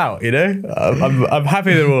they're all out. I'm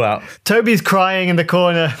happy they're all out. Toby's crying in the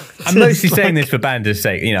corner. I'm mostly saying this for banter's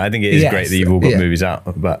sake. I think it is great that you've all got movies out,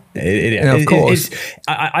 but of course.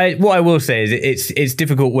 What I will say is it's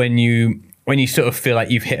difficult when you sort of feel like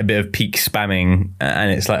you've hit a bit of peak spamming,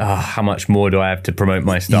 and it's like, how much more do I have to promote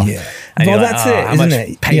my stuff? Yeah. And well, like, that's it, how isn't much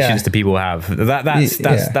it? patience do people have?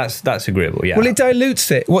 That's agreeable. Yeah. Well, it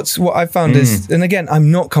dilutes it. What I found is, and again,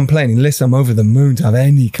 I'm not complaining. Listen, I'm over the moon to have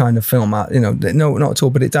any kind of film out. No, not at all.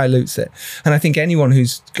 But it dilutes it, and I think anyone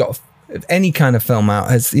who's got any kind of film out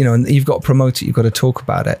has, and you've got to promote it. You've got to talk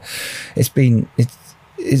about it.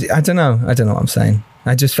 I don't know what I'm saying.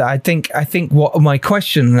 I think what my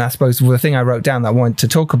question, and I suppose the thing I wrote down that I wanted to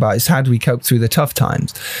talk about, is how do we cope through the tough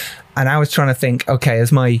times? And I was trying to think, okay,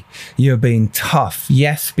 has my year been tough?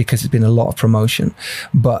 Yes, because it's been a lot of promotion,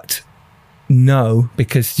 but no,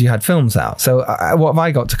 because you had films out. So what have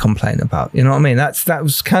I got to complain about? You know what I mean? That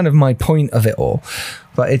was kind of my point of it all.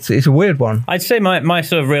 But it's a weird one. I'd say my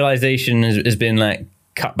sort of realization has been like,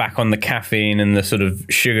 cut back on the caffeine and the sort of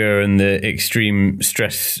sugar and the extreme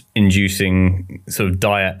stress-inducing sort of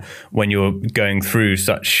diet when you're going through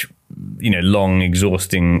such, long,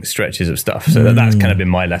 exhausting stretches of stuff. So that's kind of been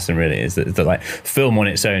my lesson, really, is that like film on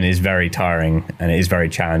its own is very tiring and it is very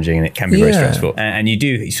challenging and it can be very stressful. And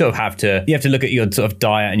you sort of have to look at your sort of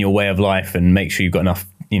diet and your way of life and make sure you've got enough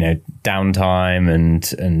downtime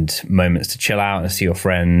and moments to chill out and see your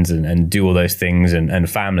friends and do all those things and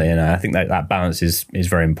family. And I think that balance is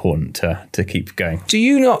very important to keep going. Do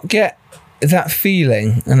you not get that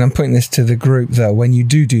feeling, and I'm putting this to the group though, when you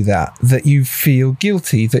do that you feel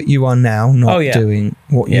guilty that you are now not doing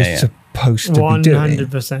what you're supposed to be doing?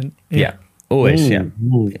 100%. Yeah. Always,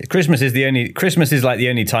 Christmas is like the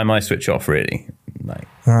only time I switch off, really. Like,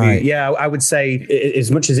 Right. Yeah, I would say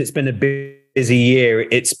as much as it's been a busy year,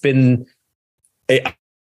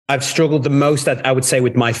 I've struggled the most, I would say,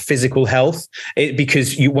 with my physical health,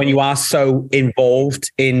 because when you are so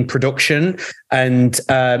involved in production and,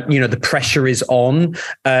 the pressure is on,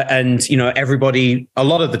 and, everybody, a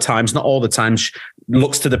lot of the times, not all the times,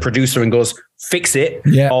 looks to the producer and goes, fix it,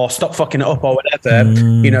 or stop fucking it up or whatever.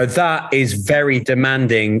 That is very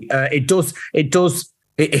demanding. I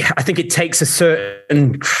think it takes a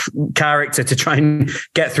certain character to try and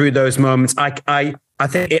get through those moments. I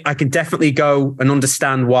think I can definitely go and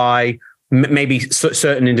understand why maybe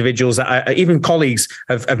certain individuals, even colleagues,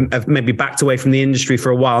 have maybe backed away from the industry for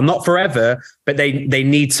a while, not forever, but they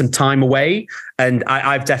need some time away. And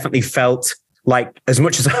I've definitely felt like, as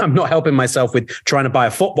much as I'm not helping myself with trying to buy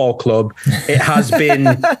a football club, it has been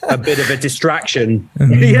a bit of a distraction. But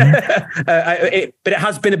it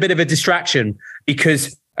has been a bit of a distraction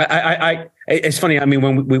because it's funny. I mean,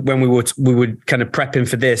 when we were kind of prepping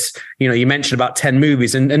for this, you mentioned about 10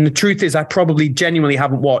 movies, and the truth is, I probably genuinely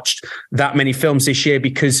haven't watched that many films this year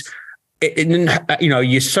because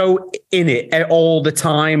you're so in it all the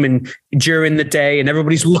time and during the day, and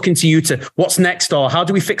everybody's looking to you to what's next or how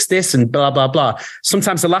do we fix this and blah blah blah.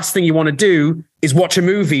 Sometimes the last thing you want to do is watch a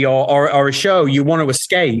movie or a show. You want to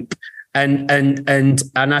escape, and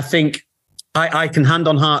I think I can hand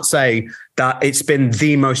on heart say that it's been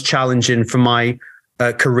the most challenging for my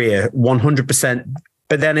career, 100%.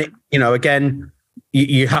 But then again,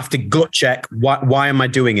 you have to gut check why am I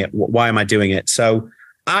doing it? Why am I doing it? So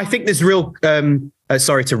I think there's real.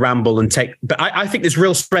 Sorry to ramble and but I think there's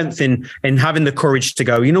real strength in having the courage to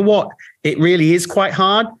go, you know what? It really is quite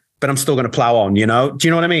hard, but I'm still going to plow on. Do you know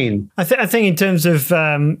what I mean? I think in terms of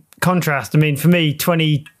contrast, I mean, for me,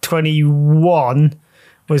 2021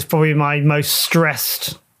 was probably my most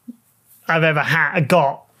stressed I've ever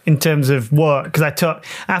got in terms of work, because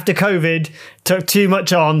after COVID, took too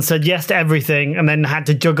much on, said yes to everything, and then had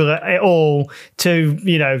to juggle it all to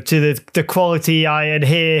the quality I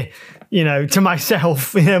adhere to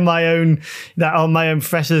myself, my own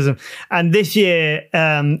professionalism. And this year,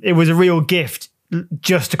 it was a real gift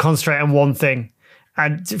just to concentrate on one thing.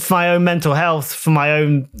 And for my own mental health, for my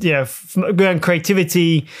own, for my own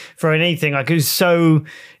creativity, for anything, like it was so,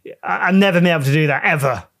 I've never been able to do that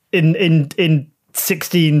ever in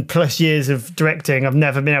 16 plus years of directing. I've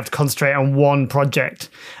never been able to concentrate on one project.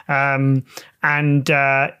 And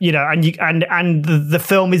the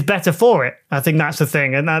film is better for it. I think that's the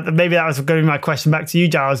thing. And maybe that was going to be my question back to you,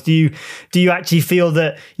 Giles. Do you actually feel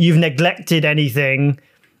that you've neglected anything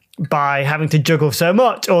by having to juggle so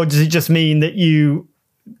much, or does it just mean that you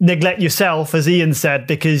neglect yourself, as Ian said,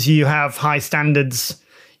 because you have high standards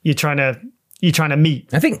you're trying to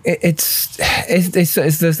meet? I think it's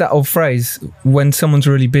there's that old phrase, when someone's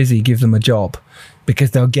really busy, give them a job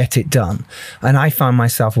because they'll get it done. And I found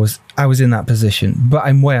myself I was in that position, but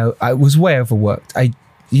I was way overworked. I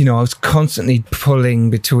was constantly pulling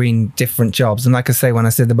between different jobs. And like I say, when I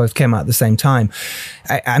said they both came out at the same time,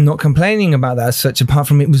 I'm not complaining about that as such, apart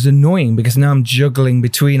from it was annoying because now I'm juggling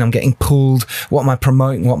between, I'm getting pulled. What am I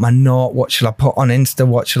promoting? What am I not? What shall I put on Insta?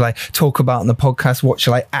 What shall I talk about on the podcast? What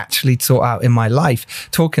shall I actually sort out in my life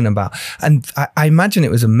talking about? And I imagine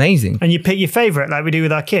it was amazing. And you pick your favorite like we do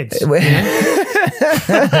with our kids.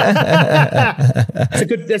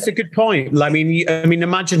 That's a good point. I mean,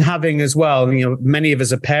 imagine having as well, many of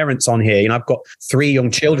us are parents on here. I've got 3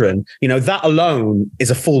 young children. That alone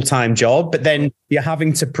is a full-time job, but then you're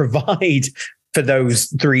having to provide for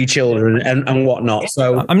those 3 children and whatnot.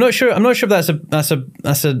 So I'm not sure if that's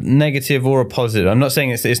a negative or a positive. I'm not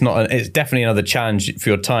saying it's not. It's definitely another challenge for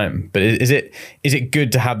your time. But is it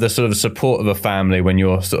good to have the sort of support of a family when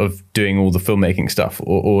you're sort of doing all the filmmaking stuff,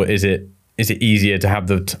 or is it easier to have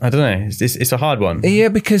I don't know. It's a hard one. Yeah,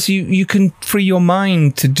 because you can free your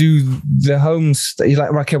mind to do the home stuff. You're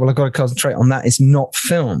like, okay, well, I've got to concentrate on that. It's not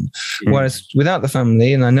film. Whereas without the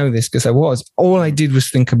family, and I know this because all I did was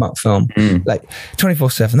think about film, like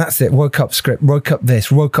 24/7. That's it. Woke up script, woke up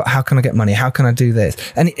this, woke up, how can I get money? How can I do this?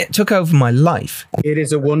 And it took over my life. It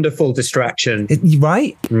is a wonderful distraction.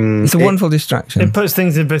 Right? It's a wonderful distraction. It puts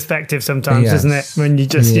things in perspective sometimes, doesn't it? When you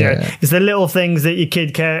just, it's the little things that your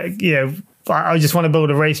kid care, I just want to build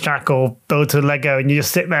a racetrack or build a Lego, and you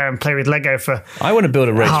just sit there and play with Lego for I want to build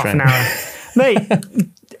a racetrack. half an hour. Mate,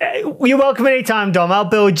 You're welcome anytime, Dom. I'll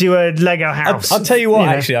build you a Lego house. I'll tell you what.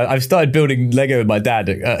 Actually, I've started building Lego with my dad.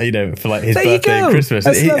 For like his birthday and Christmas.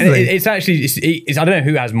 It's actually. I don't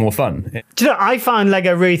know who has more fun. Do you know? I find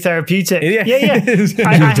Lego really therapeutic. Yeah.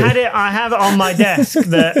 I have it on my desk.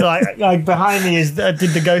 That like behind me is I did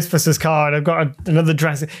the Ghostbusters car, and I've got another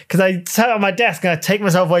dress because I sat on my desk and I take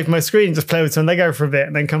myself away from my screen and just play with some Lego for a bit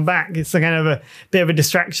and then come back. It's kind of a bit of a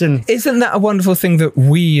distraction. Isn't that a wonderful thing that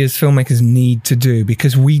we as filmmakers need to do?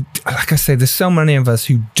 Because we, like I say, there's so many of us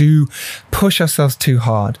who do push ourselves too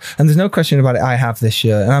hard. And there's no question about it, I have this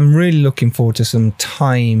year. And I'm really looking forward to some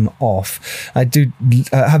time off. I do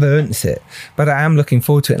have earned it, but I am looking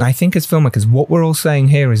forward to it. And I think as filmmakers, what we're all saying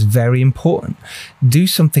here is very important. Do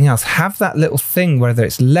something else. Have that little thing, whether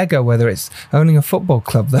it's Lego, whether it's owning a football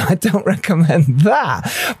club, that I don't recommend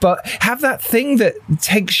that, but have that thing that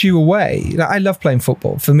takes you away. I love playing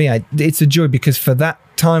football. For me, it's a joy because for that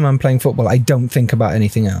time I'm playing football, I don't think about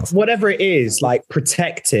anything else. Whatever it is, like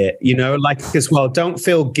protect it, like as well. Don't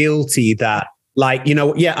feel guilty that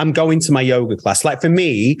I'm going to my yoga class. Like for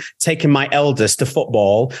me, taking my eldest to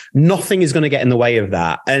football, nothing is going to get in the way of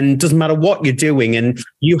that. And doesn't matter what you're doing. And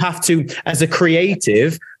you have to, as a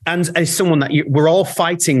creative, and as someone that we're all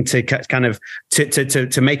fighting to kind of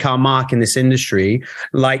to make our mark in this industry,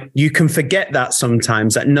 like you can forget that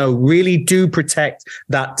sometimes, that no, really do protect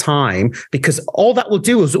that time, because all that will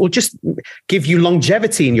do is it will just give you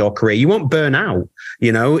longevity in your career. You won't burn out,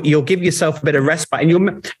 you'll give yourself a bit of respite, and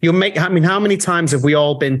you'll make, I mean, how many times have we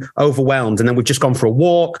all been overwhelmed and then we've just gone for a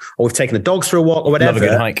walk, or we've taken the dogs for a walk or whatever. Love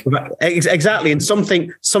a good hike. Exactly. And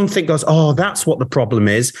something goes, oh, that's what the problem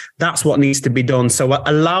is. That's what needs to be done. So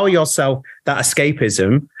allow yourself that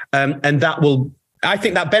escapism, and that will, I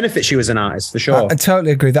think that benefits you as an artist for sure. I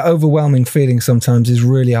totally agree. That overwhelming feeling sometimes is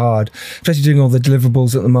really hard, especially doing all the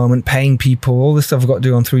deliverables at the moment, paying people, all the stuff I've got to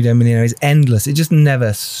do on 3-Day Millionaire is endless. It just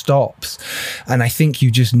never stops. And I think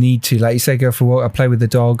you just need to, like you say, go for a walk, I play with the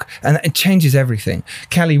dog, and it changes everything.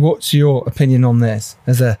 Callie, what's your opinion on this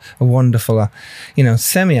as a wonderful,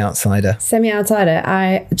 semi-outsider? Semi-outsider,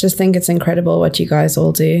 I just think it's incredible what you guys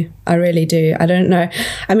all do. I really do. I don't know.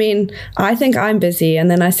 I mean, I think I'm busy,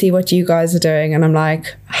 and then I see what you guys are doing, and I'm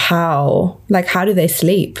like, how do they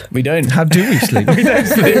sleep? We don't. How do we sleep? We don't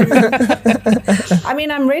sleep. I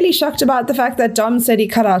mean, I'm really shocked about the fact that Dom said he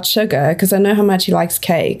cut out sugar, because I know how much he likes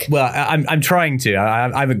cake. Well, I'm trying to.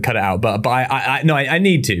 I haven't cut it out, but I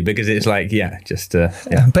need to, because it's like, yeah.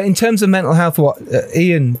 But in terms of mental health, what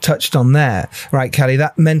Ian touched on there, right, Callie,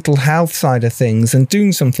 that mental health side of things and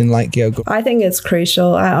doing something like yoga. I think it's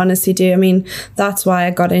crucial. I honestly do. I mean, that's why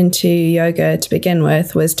I got into yoga to begin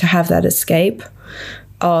with, was to have that escape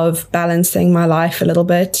of balancing my life a little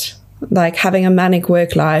bit, like having a manic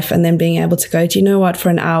work life and then being able to go, do you know what, for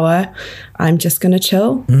an hour I'm just going to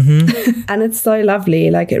chill. Mm-hmm. And it's so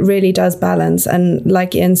lovely. Like, it really does balance. And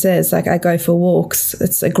like Ian says, like, I go for walks.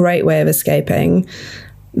 It's a great way of escaping.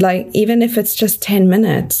 Like, even if it's just 10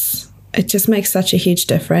 minutes, it just makes such a huge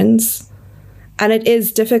difference. And it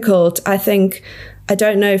is difficult. I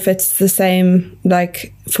don't know if it's the same,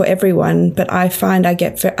 like, for everyone, but I find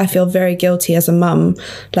I feel very guilty as a mum,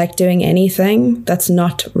 like, doing anything that's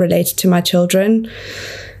not related to my children.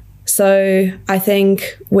 So I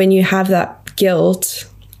think when you have that guilt,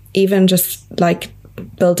 even just like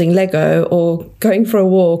building Lego or going for a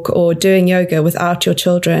walk or doing yoga without your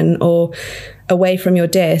children or away from your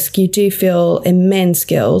desk, you do feel immense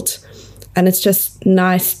guilt. And it's just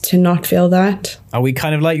nice to not feel that. Are we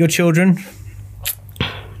kind of like your children?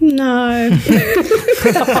 No.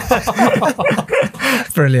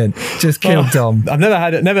 Brilliant. Just killed Dom. I've never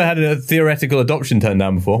had a theoretical adoption turned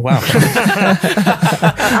down before. Wow.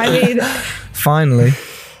 I mean, finally.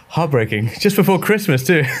 Heartbreaking. Just before Christmas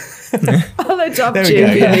too. I'll adopt There we you.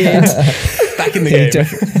 go. Back in the game.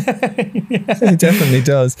 It definitely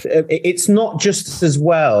does. It's not just as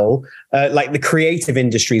well like the creative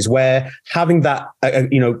industries, where having that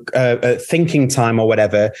thinking time or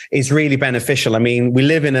whatever is really beneficial. I mean, we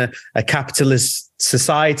live in a capitalist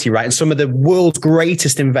society, right? And some of the world's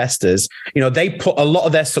greatest investors, they put a lot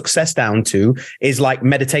of their success down to is like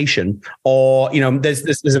meditation, or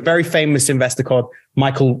there's a very famous investor called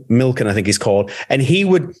Michael Milken, I think he's called, and he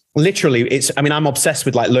would literally, I'm obsessed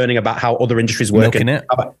with like learning about how other industries work. Milking it.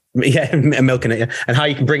 Milking it, yeah, and how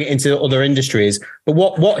you can bring it into other industries. But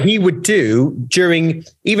what he would do during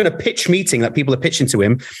even a pitch meeting that people are pitching to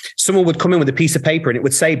him, someone would come in with a piece of paper and it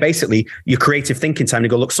would say basically your creative thinking time. And he'd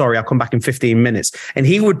go, look, sorry, I'll come back in 15 minutes. And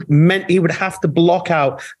he would have to block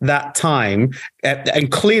out that time.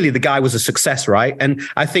 And clearly the guy was a success, right? And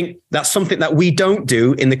I think that's something that we don't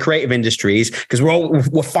do in the creative industries, because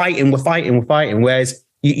we're fighting. Whereas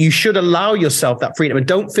You should allow yourself that freedom and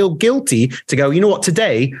don't feel guilty to go, you know what,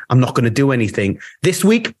 today I'm not going to do anything. This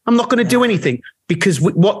week I'm not going to do anything. Because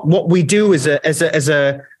what we do as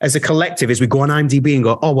a collective is we go on IMDb and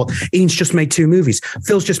go, oh, well, Ian's just made 2 movies.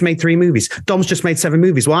 Phil's just made 3 movies. Dom's just made 7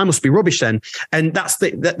 movies. Well, I must be rubbish then. And that's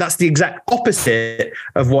the exact opposite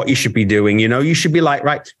of what you should be doing. You know, you should be like,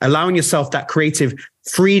 right, allowing yourself that creative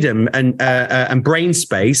freedom and brain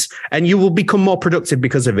space, and you will become more productive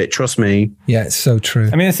because of it. Trust me. Yeah, it's so true.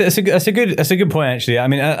 I mean, that's a good point, actually. I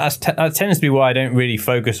mean, that tends to be why I don't really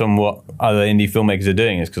focus on what other indie filmmakers are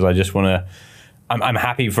doing, is because I just want to. I'm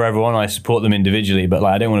happy for everyone. I support them individually, but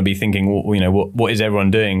like I don't want to be thinking, you know, what is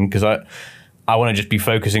everyone doing? Because I want to just be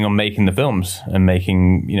focusing on making the films and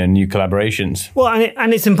making, you know, new collaborations. Well,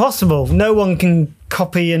 and it's impossible. No one can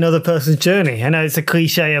copy another person's journey. I know it's a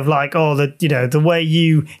cliche of like, oh, the way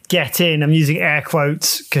you get in. I'm using air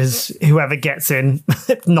quotes because whoever gets in,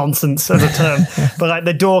 nonsense as a term. But like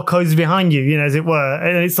the door closes behind you, you know, as it were,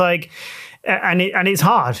 and it's like. And it's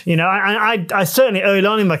hard, you know. I certainly early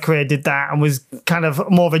on in my career did that and was kind of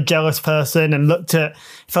more of a jealous person and looked at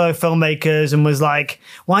fellow filmmakers and was like,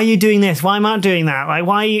 why are you doing this? Why am I doing that? Like,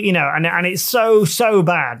 why are you, you know? And it's so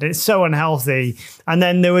bad. It's so unhealthy. And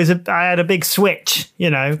then I had a big switch, you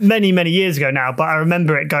know, many years ago now. But I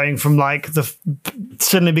remember it going from like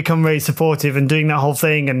suddenly become really supportive and doing that whole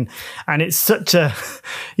thing, and it's such a,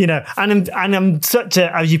 you know, and I'm such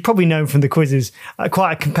a, as you've probably known from the quizzes,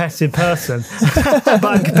 quite a competitive person. But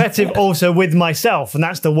I'm competitive also with myself, and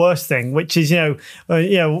that's the worst thing. Which is, you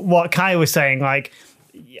know what Kai was saying. Like,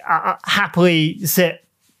 I happily sit,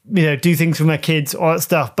 you know, do things for my kids, all that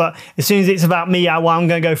stuff. But as soon as it's about me, I'm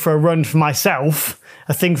going to go for a run for myself,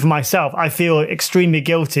 a thing for myself, I feel extremely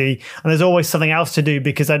guilty, and there's always something else to do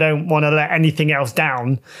because I don't want to let anything else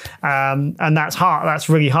down, and that's hard. That's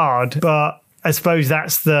really hard. But I suppose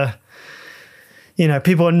that's the. You know,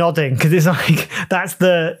 people are nodding because it's like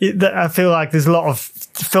I feel like there's a lot of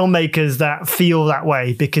filmmakers that feel that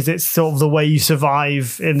way because it's sort of the way you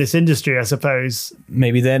survive in this industry, I suppose.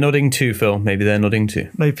 Maybe they're nodding too, Phil. Maybe they're nodding too.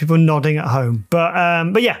 Maybe people are nodding at home.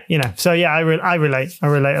 But yeah, you know. So yeah, I relate. I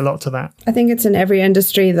relate a lot to that. I think it's in every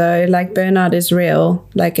industry though. Like burnout is real.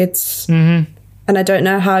 Like it's, and I don't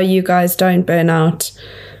know how you guys don't burn out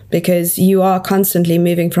because you are constantly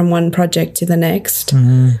moving from one project to the next.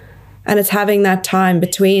 Mm-hmm. And it's having that time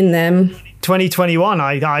between them. 2021,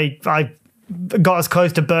 I got as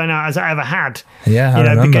close to burnout as I ever had. Yeah, I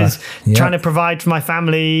remember. Because trying to provide for my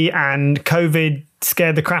family and COVID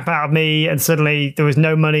scared the crap out of me, and suddenly there was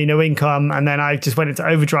no money, no income, and then I just went into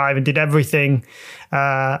overdrive and did everything.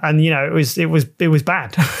 And you know, it was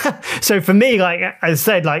bad. So for me, like as I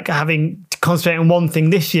said, like having to concentrate on one thing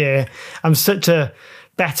this year, I'm such a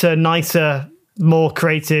better, nicer, more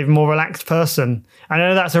creative, more relaxed person. I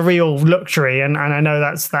know that's a real luxury, and I know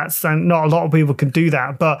that's not a lot of people can do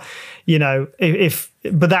that. But you know,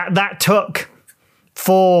 but that took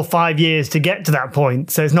 4 or 5 years to get to that point.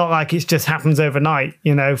 So it's not like it just happens overnight,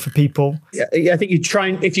 you know, for people. Yeah, I think you try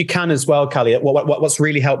and, if you can as well, Callie. What's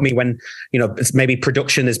really helped me when, you know, maybe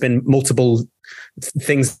production has been multiple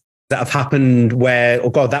things that have happened where, oh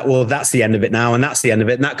God, that's the end of it now, and that's the end of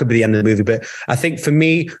it, and that could be the end of the movie. But I think for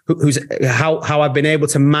me, how I've been able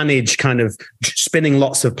to manage kind of spinning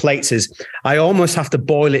lots of plates is I almost have to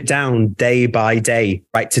boil it down day by day.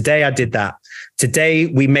 Right, today I did that. Today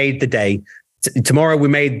we made the day. Tomorrow we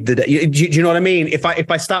made the day. Do you know what I mean? If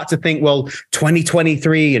I start to think, well,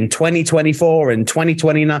 2023 and 2024 and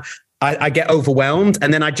 2029. I get overwhelmed,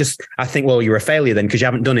 and then I think, well, you're a failure then because you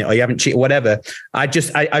haven't done it or you haven't cheated, whatever.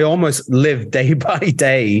 I almost live day by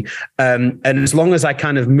day. And as long as I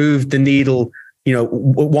kind of move the needle, you know,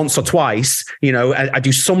 once or twice, you know, I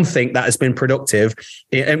do something that has been productive.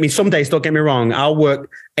 I mean, some days, don't get me wrong, I'll work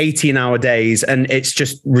 18-hour days and it's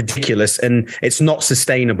just ridiculous and it's not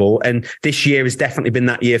sustainable. And this year has definitely been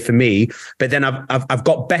that year for me. But then I've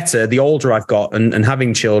got better the older I've got, and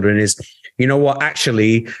having children is, you know what,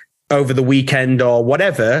 actually, over the weekend or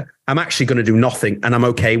whatever, I'm actually going to do nothing, and I'm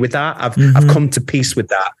okay with that. I've come to peace with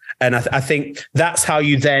that, and I think that's how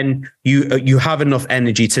you then you have enough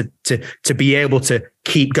energy to be able to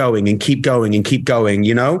keep going and keep going and keep going.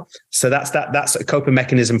 You know, so that's a coping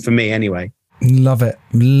mechanism for me anyway. Love it.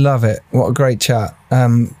 What a great chat.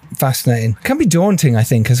 Fascinating. It can be daunting, I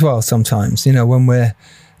think, as well sometimes. You know, when we're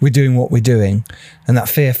doing what we're doing, and that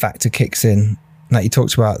fear factor kicks in. Like you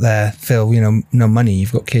talked about there, Phil, you know, no money,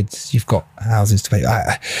 you've got kids, you've got houses to pay.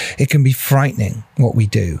 It can be frightening what we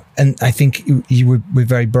do. And I think we're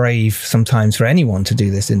very brave sometimes for anyone to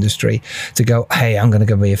do this industry to go, hey, I'm going to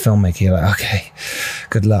go be a filmmaker. You're like, okay,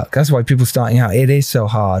 good luck. That's why people starting out, it is so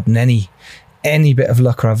hard. And any bit of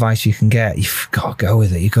luck or advice you can get, you've got to go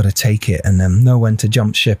with it. You've got to take it and know when to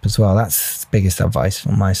jump ship as well. That's the biggest advice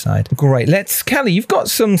from my side. Great. Callie, you've got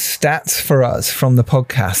some stats for us from the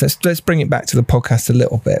podcast. Let's bring it back to the podcast a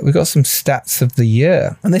little bit. We've got some stats of the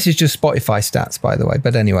year. And this is just Spotify stats, by the way.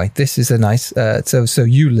 But anyway, this is a nice, so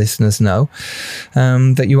you listeners know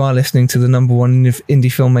that you are listening to the number one indie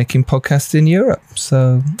filmmaking podcast in Europe.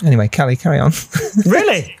 So anyway, Callie, carry on.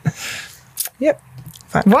 Really? Yep.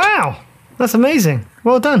 Fact. Wow. That's amazing.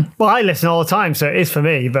 Well done. Well, I listen all the time, so it is for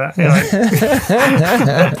me, but you know.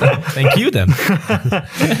 Thank you then.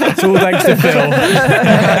 It's all thanks to Phil.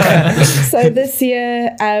 So this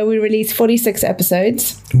year we released 46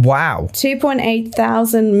 episodes. Wow. 2.8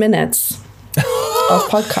 thousand minutes of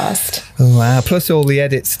podcast. Wow. Plus all the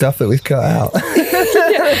edit stuff that we've cut out.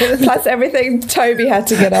 Plus everything Toby had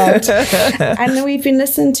to get out. And we've been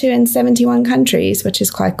listened to in 71 countries, which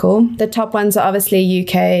is quite cool. The top ones are obviously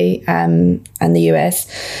UK and the US.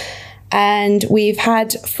 And we've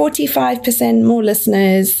had 45% more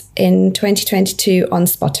listeners in 2022 on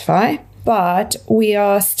Spotify. But we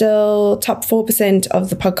are still top 4% of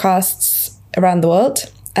the podcasts around the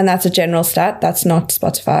world. And that's a general stat. That's not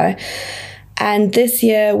Spotify. And this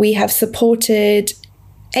year we have supported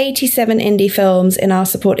 87 indie films in our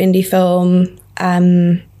Support Indie Film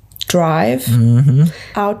drive. Mm-hmm.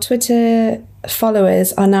 Our Twitter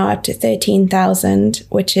followers are now up to 13,000,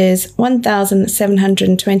 which is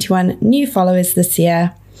 1,721 new followers this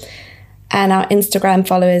year. And our Instagram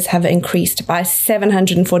followers have increased by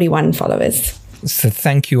 741 followers. So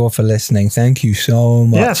thank you all for listening. Thank you so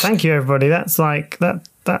much. Yeah, thank you, everybody. That's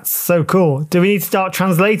that's so cool. Do we need to start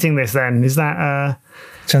translating this then? Is that...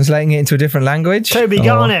 Translating it into a different language? Toby,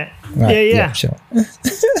 get on it. Right, yeah. Sure.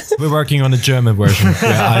 We're working on a German version.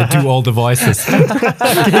 Yeah, I do all the voices. Can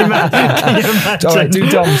you imagine? All right, do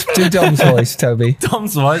Dom's voice, Toby.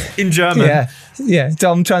 Dom's voice in German. Yeah.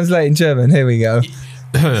 Dom, translate in German. Here we go.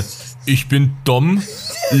 Ich bin Dom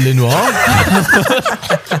Lenoir.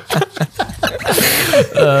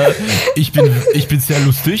 Ich bin sehr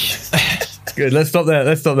lustig. Good. Let's stop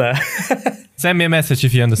there. Send me a message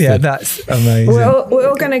if you understood. Yeah, that's amazing. We're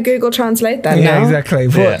all going to Google Translate that now. Yeah, exactly.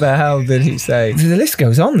 What the hell did he say? The list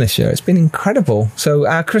goes on this year. It's been incredible. So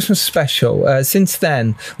our Christmas special, since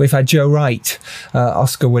then, we've had Joe Wright,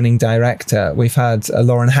 Oscar-winning director. We've had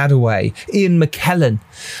Lauren Hadaway, Ian McKellen.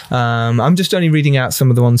 I'm just only reading out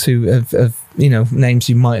some of the ones who have names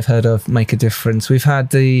you might have heard of make a difference. We've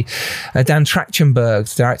had the Dan Trachtenberg,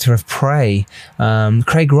 the director of Prey.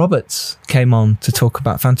 Craig Roberts came on to talk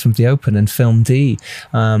about Phantom of the Open and Film D.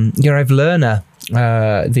 Yorev Lerner,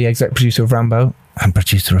 the exec producer of Rambo and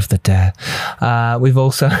producer of The Dare. We've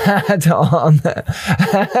also had on,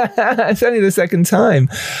 it's only the second time,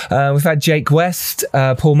 we've had Jake West,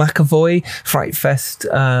 Paul McAvoy, Fright Fest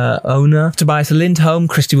owner, Tobias Lindholm,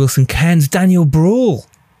 Christy Wilson-Cairns, Daniel Bruhl,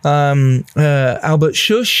 Albert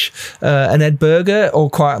Schuss, and Ed Berger. All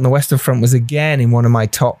Quiet on the Western Front was again in one of my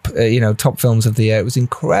top films of the year. It was an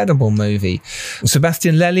incredible movie.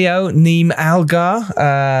 Sebastian Lelio, Neem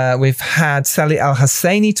Algar. We've had Sally Al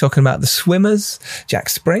Hosseini talking about The Swimmers. Jack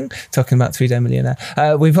Spring talking about 3-Day Millionaire.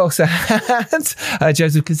 We've also had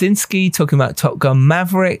Joseph Kosinski talking about Top Gun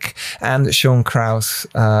Maverick, and Sean Krause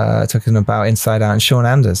talking about Inside Out, and Sean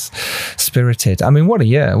Anders, Spirited. I mean, what a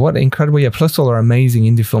year! What an incredible year! Plus all our amazing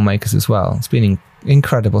indie filmmakers as well. It's been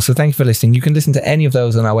incredible. So thank you for listening. You can listen to any of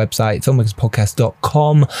those on our website,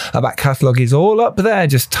 filmmakerspodcast.com. Our back catalogue is all up there.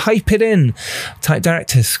 Just type it in. Type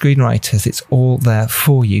directors, screenwriters. It's all there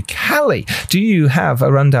for you. Callie, do you have a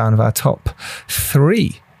rundown of our top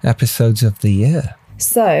 3 episodes of the year?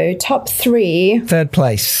 So, top 3. Third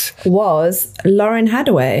place was Lauren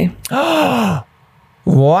Hadaway.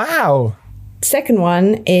 Wow. Second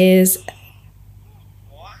one is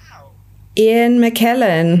Ian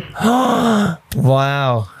McKellen.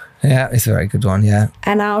 Wow. Yeah, it's a very good one, yeah.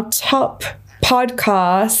 And our top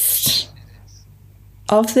podcast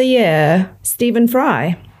of the year, Stephen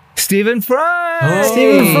Fry. Stephen Fry! Oh.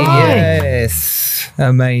 Stephen Fry! Yes.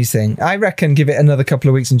 Amazing. I reckon give it another couple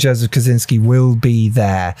of weeks and Joseph Kosinski will be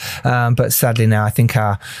there. But sadly now, I think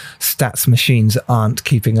our stats machines aren't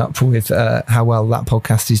keeping up with how well that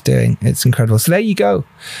podcast is doing. It's incredible. So there you go.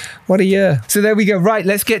 What a year. So there we go. Right,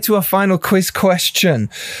 let's get to our final quiz question.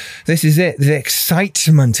 This is it. The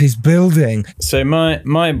excitement is building. So my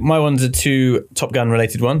ones are 2 Top Gun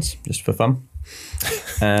related ones, just for fun.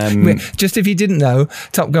 Just if you didn't know,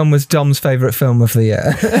 Top Gun was Dom's favourite film of the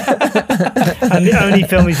year. And the only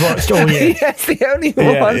film he's watched all year. Yes, the only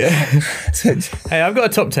one. Yeah. Hey, I've got a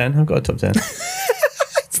top 10.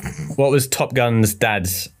 What was Top Gun's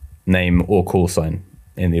dad's name or call sign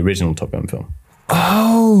in the original Top Gun film?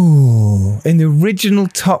 Oh, in the original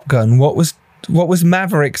Top Gun, what was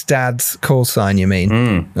Maverick's dad's call sign, you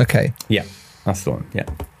mean? Okay. Yeah, that's the one, yeah.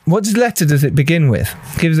 What letter does it begin with?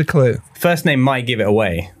 Give us a clue. First name might give it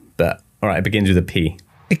away, but all right, it begins with a P.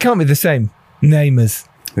 It can't be the same name as...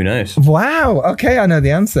 Who knows? Wow. Okay, I know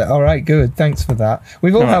the answer. All right, good. Thanks for that.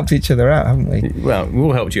 We've all helped each other out, haven't we? Well, we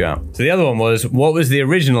all helped you out. So the other one was, what was the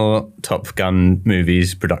original Top Gun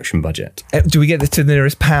movie's production budget? Do we get this to the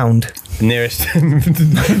nearest pound? Nearest.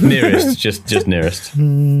 Nearest. Just nearest.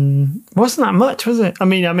 Wasn't that much, was it? I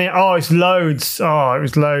mean, it's loads. Oh, it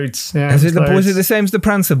was loads. Yeah. Was it the same as the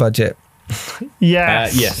Prancer budget?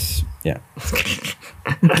 Yes. Yes. Yeah.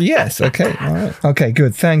 Yes. Okay. All right. Okay.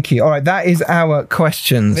 Good. Thank you. All right. That is our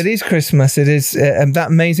questions. It is Christmas. It is that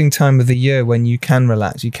amazing time of the year when you can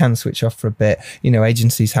relax. You can switch off for a bit. You know,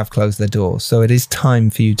 agencies have closed their doors, so it is time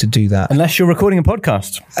for you to do that. Unless you're recording a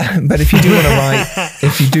podcast. But if you do want to write,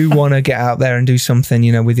 if you do want to get out there and do something,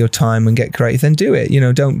 you know, with your time and get creative, then do it. You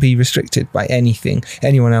know, don't be restricted by anything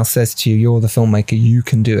anyone else says to you. You're the filmmaker. You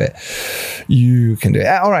can do it. You can do it.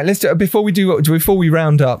 All right. Let's do it. Before we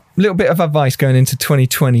round up, a little bit of advice going into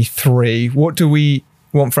 2023. What do we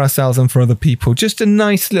want for ourselves and for other people? Just a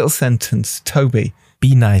nice little sentence. Toby.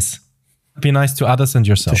 Be nice. Be nice to others and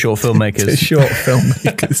yourself. To short filmmakers. To short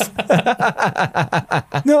filmmakers.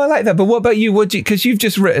 No, I like that. But what about you? Because you've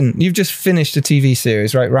just finished a TV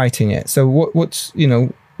series, right? Writing it. So what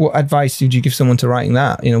advice did you give someone to writing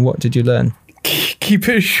that? You know, what did you learn? Keep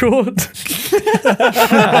it short.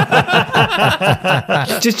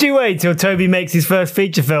 Just you wait till Toby makes his first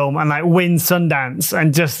feature film and like wins Sundance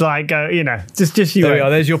and just like just you There wait. we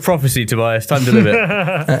are. There's your prophecy, Tobias. Time to live it.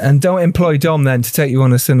 And don't employ Dom then to take you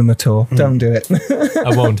on a cinema tour. Don't do it.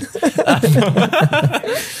 I won't.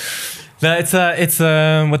 No, it's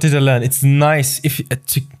what did I learn? It's nice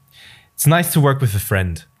it's nice to work with a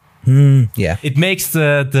friend. Yeah. It makes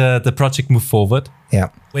the project move forward. Yeah.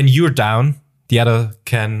 When you're down, the other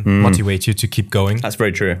can motivate you to keep going. That's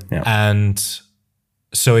very true. Yeah. And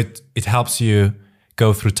so it helps you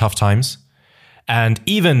go through tough times. And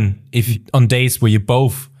even if on days where you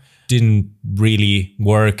both didn't really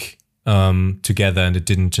work together and it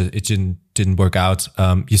didn't work out,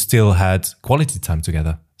 you still had quality time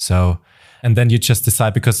together. So, and then you just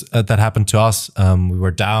decide, because that happened to us. We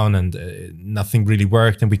were down and nothing really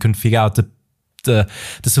worked, and we couldn't figure out the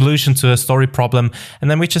solution to a story problem. And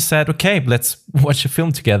then we just said, okay, let's watch a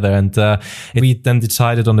film together. And we then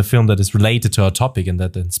decided on a film that is related to our topic and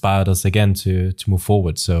that inspired us again to move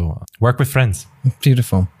forward. So work with friends.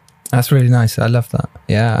 Beautiful. That's really nice. I love that.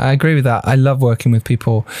 Yeah, I agree with that. I love working with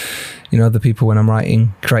people, other people when I'm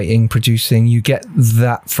writing, creating, producing. You get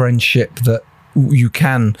that friendship that you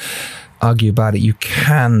can argue about it, you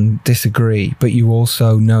can disagree, but you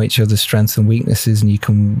also know each other's strengths and weaknesses, and you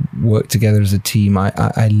can work together as a team. I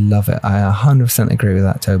love it. I 100% agree with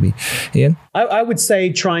that, Toby. Ian? I would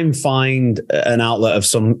say try and find an outlet of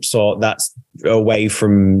some sort that's away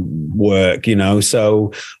from work,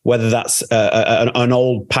 so whether that's an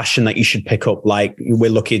old passion that you should pick up, like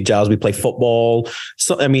we're lucky at Giles, we play football.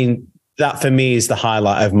 So, that for me is the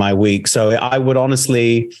highlight of my week. So I'd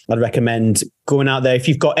recommend going out there. If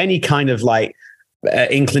you've got any kind of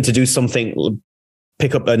inkling to do something,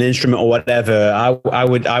 pick up an instrument or whatever, I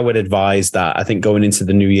would advise that. I think going into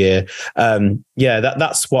the new year,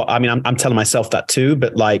 that's what, I'm telling myself that too,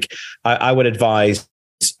 but I would advise.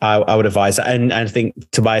 I would advise that. And I think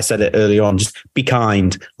Tobias said it earlier on, just be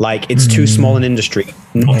kind. It's too small an industry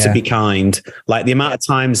not to be kind. The amount of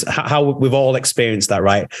times, how we've all experienced that,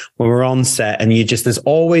 right? When we're on set and there's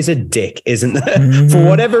always a dick, isn't there? For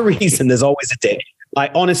whatever reason, there's always a dick.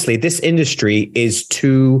 Honestly, this industry is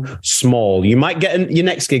too small. You might get your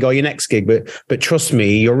next gig, but trust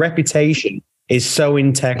me, your reputation is so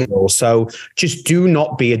integral. So just do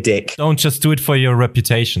not be a dick. Don't just do it for your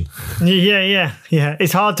reputation. Yeah.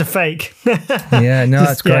 It's hard to fake. Yeah, no,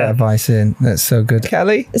 that's great advice, Ian. That's so good.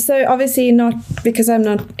 Kelly? So obviously not because I'm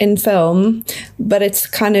not in film, but it's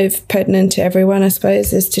kind of pertinent to everyone, I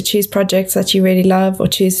suppose, is to choose projects that you really love or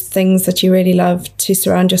choose things that you really love to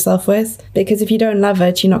surround yourself with. Because if you don't love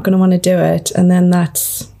it, you're not going to want to do it. And then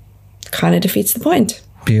that kind of defeats the point.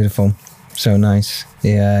 Beautiful. So nice.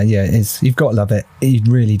 Yeah, you've got to love it. You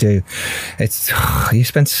really do. You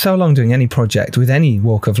spend so long doing any project with any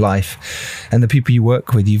walk of life, and the people you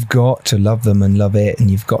work with, you've got to love them and love it, and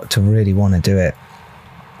you've got to really want to do it.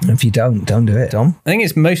 And if you don't do it, Dom. I think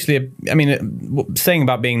it's mostly, saying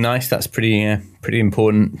about being nice, that's pretty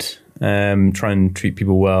important. Try and treat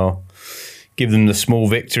people well. give them the small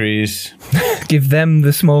victories. Give them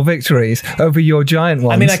the small victories over your giant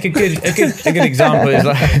ones. I mean, like a good example is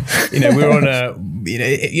like, we were on a,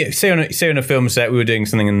 say on a film set, we were doing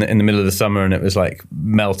something in the middle of the summer, and it was like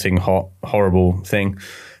melting hot, horrible thing.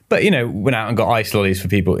 But went out and got ice lollies for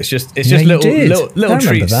people. It's just little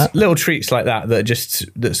treats like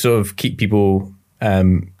that sort of keep people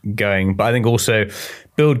going. But I think also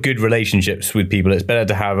build good relationships with people. It's better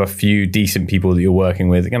to have a few decent people that you're working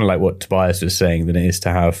with, kind of like what Tobias was saying, than it is to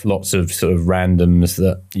have lots of sort of randoms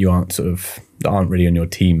that aren't really on your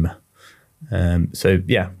team.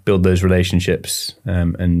 Build those relationships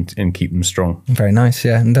and keep them strong. Very nice,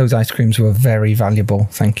 yeah. And those ice creams were very valuable.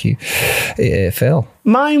 Thank you, Phil.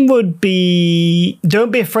 Mine would be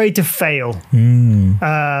don't be afraid to fail,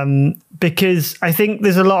 because I think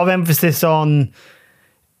there's a lot of emphasis on,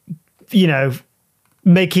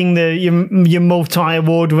 making your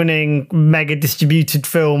multi-award winning, mega distributed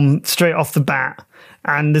film straight off the bat.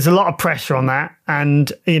 And there's a lot of pressure on that.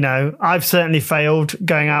 And, I've certainly failed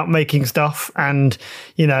going out making stuff, and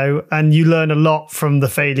you learn a lot from the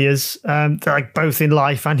failures, like both in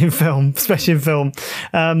life and in film, especially in film.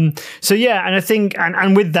 And I think,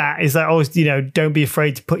 and with that is that always, don't be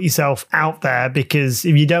afraid to put yourself out there, because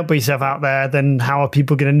if you don't put yourself out there, then how are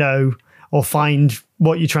people going to know or find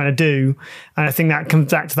what you're trying to do? And I think that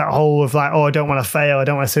comes back to that whole of like, I don't want to fail, I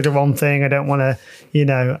don't want to say the wrong thing, I don't want to,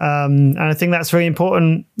 and I think that's very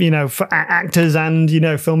important, for actors and,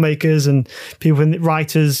 filmmakers and people and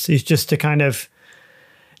writers, is just to kind of,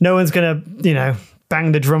 no one's going to,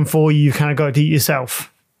 bang the drum for you. You kind of got to do it yourself.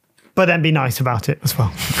 But then be nice about it as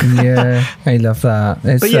well. Yeah, I love that.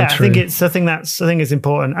 It's but so yeah, true. I think it's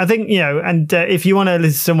important. I think, and if you want to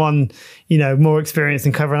listen to someone, more experienced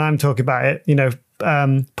in cover, and I'm talking about it,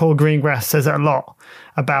 Paul Greengrass says that a lot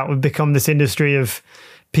about we've become this industry of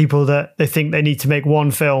people that they think they need to make one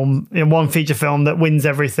film, one feature film that wins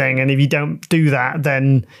everything. And if you don't do that,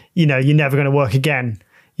 then, you're never going to work again.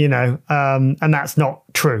 And that's not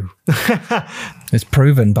true. It's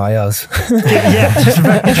proven by us. Yeah, it's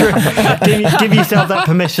very true. Give yourself that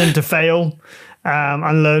permission to fail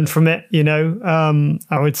and learn from it,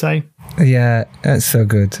 I would say. Yeah, that's so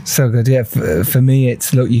good. So good. Yeah, for me,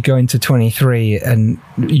 it's, look, you go into 23 and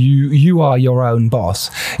you are your own boss.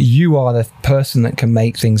 You are the person that can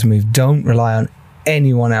make things move. Don't rely on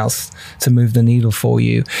anyone else to move the needle for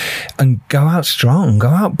you, and go out strong, go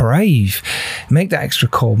out brave, make that extra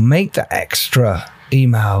call, make that extra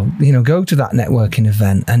email, go to that networking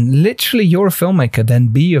event, and literally you're a filmmaker, then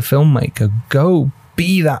be a filmmaker. Go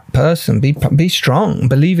be that person, be strong,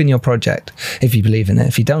 believe in your project if you believe in it.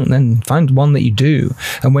 If you don't, then find one that you do,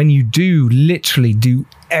 and when you do, literally do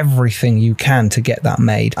everything you can to get that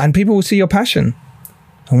made, and people will see your passion.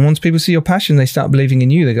 And once people see your passion, they start believing in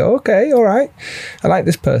you. They go, okay, all right, I like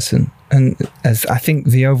this person. And as I think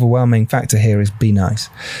the overwhelming factor here is be nice.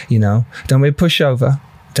 Don't be a pushover.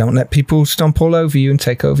 Don't let people stomp all over you and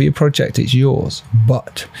take over your project. It's yours.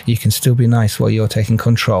 But you can still be nice while you're taking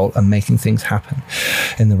control and making things happen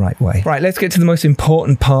in the right way. Right, let's get to the most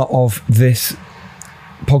important part of this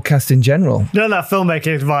podcast in general. None of that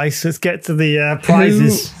filmmaking advice. Let's get to the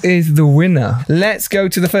prizes. Who is the winner? Let's go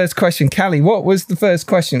to the first question. Callie, what was the first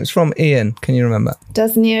question? It's from Ian. Can you remember?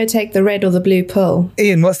 Does Neo take the red or the blue pill?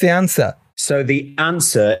 Ian, what's the answer? So the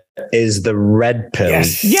answer is the red pill.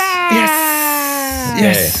 Yes. Yes.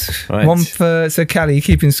 Right. One for, so Callie, you're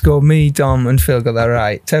keeping score. Me, Dom, and Phil got that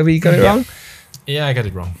right. Toby, you got it wrong? Yeah, I got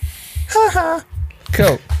it wrong.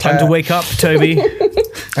 Cool. Time to wake up, Toby.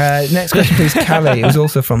 Next question, please, Callie. It was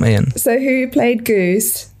also from Ian. So who played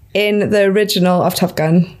Goose in the original of Top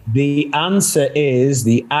Gun? The answer is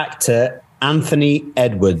the actor Anthony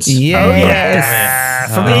Edwards.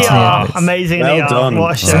 Yes. From ER. Amazing. Well done.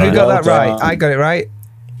 What a show. So who got that right? done. I got it right.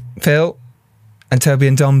 Phil. And Toby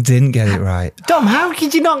and Dom didn't get it right. Dom, how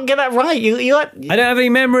could you not get that right? I don't have any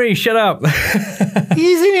memory. Shut up.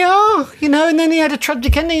 He's in ER, and then he had a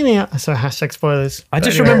tragic ending in ER. So hashtag spoilers. I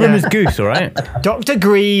just remember him as Goose, all right? Dr.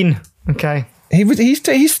 Green. Okay. He's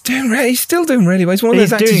still doing really well. He's one of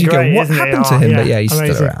those actors you go, great, what happened to him? But yeah, he's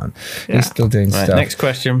amazing. still around. Yeah. He's still doing Right, stuff. next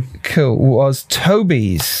question. Cool. Was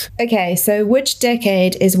Toby's. Okay, so which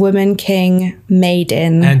decade is Woman King made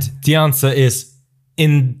in? And the answer is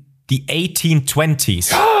in the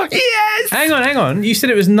 1820s. Yes! Hang on. You said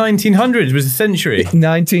it was 1900s, was the century.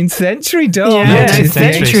 19th century, Dom. Yeah, It is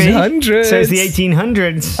 19th century. 1800s. So it's the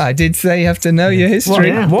 1800s. I did say you have to know your history.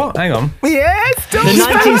 Yeah. What? Hang on. Yes, Dom. The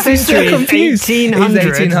 19th century is 1800 to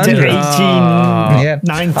 1800. Yeah.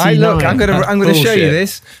 1899. I'm gonna show you bullshit.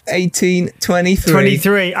 this. 1823.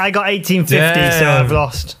 23. I got 1850, so I've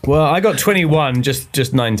lost. Well, I got 21,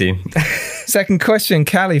 just 19. Second question,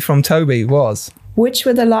 Callie from Toby was. Which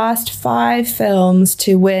were the last 5 films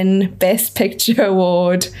to win Best Picture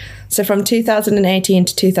Award? So from 2018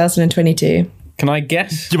 to 2022. Can I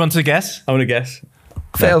guess? Do you want to guess? I want to guess.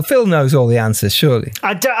 Phil knows all the answers, surely.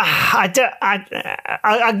 I'll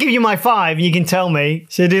give you my 5 and you can tell me.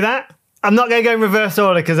 Should I do that? I'm not going to go in reverse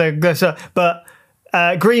order but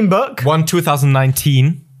Green Book.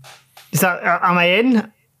 2019. Is that, am I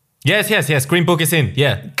in? Yes. Green Book is in.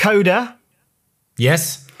 Yeah. Coda.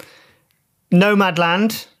 Yes.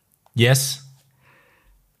 Nomadland. Yes.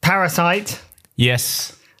 Parasite.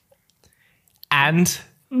 Yes. And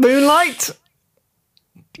Moonlight.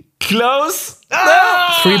 close.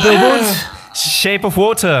 3 billboards. Shape of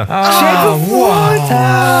Water.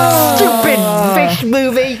 Stupid fish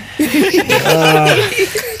movie.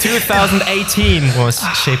 2018 was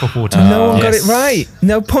Shape of Water. No one got it right.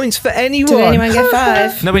 No points for anyone. Did anyone get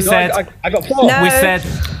 5? No, we said. I got 4. No. We said.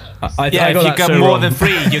 I Yeah, if got you that got so more wrong. than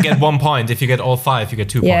 3, you get 1 point. If you get all 5, you get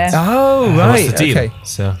 2 Yeah. points. Oh, That right. was the deal. Okay.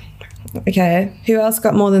 So Okay. Who else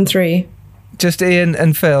got more than 3? Just Ian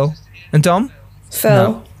and Phil. And Dom?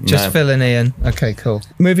 Phil. Just No. Phil and Ian. Okay, cool.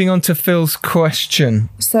 Moving on to Phil's question.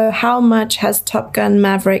 So how much has Top Gun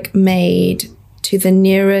Maverick made to the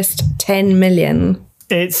nearest 10 million?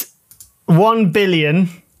 It's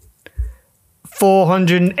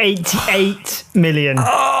 1,488,000,000.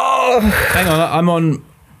 Hang on, I'm on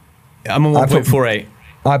 1.48.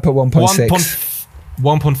 I put 1.6.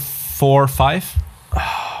 1.45.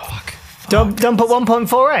 Don't put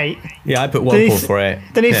 1.48. Yeah, I put Then he- 1.48.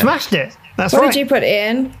 Then he Yeah. smashed it. That's What right. did you put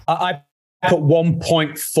in? I put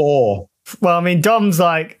 1.4. Well, I mean, Dom's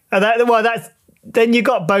like, then you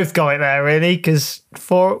both got it there, really, because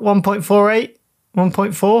 1.48,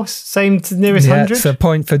 1.4, same to the nearest Yeah, 100. it's a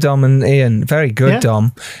point for Dom and Ian. Very good, Yeah.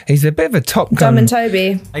 Dom. He's a bit of a Top Gun. Dom and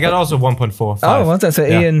Toby. I got also 1.45. Oh, well done. So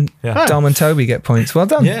Yeah. Ian, Yeah. Dom and Toby get points. Well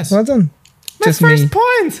done. Yes. Well done. Just First me.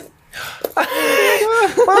 point.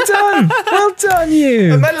 Well done. Well done,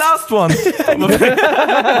 you. My last one.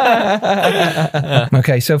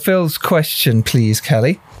 Okay, so Phil's question, please,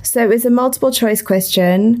 Kelly. So it was a multiple choice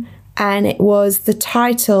question, and it was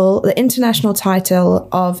the international title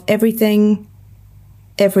of Everything,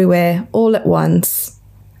 Everywhere, All at Once.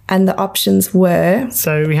 And the options were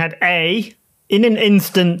So we had A, in an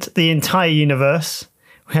instant, the entire universe.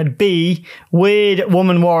 We had B, weird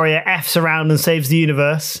woman warrior F's around and saves the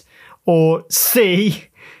universe. Or C,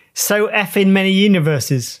 so effing many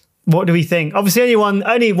universes. What do we think? Obviously,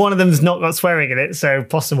 only one of them's not got swearing in it, so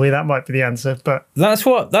possibly that might be the answer. But That's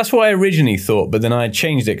what I originally thought, but then I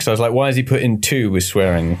changed it because I was like, why is he putting 2 with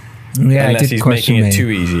swearing? Yeah, Unless it did he's question making me. it too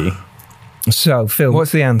easy. So, Phil,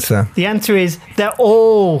 what's the answer? the answer is they're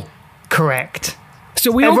all correct. So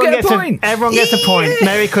we all get a point. Everyone gets a point.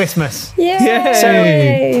 Merry Christmas.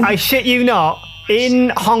 Yay! I shit you not.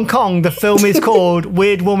 In Hong Kong, the film is called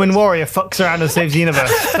Weird Woman Warrior Fucks Around and Saves the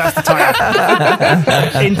Universe. That's the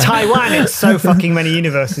title. In Taiwan, it's so fucking many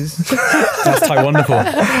universes. That's wonderful.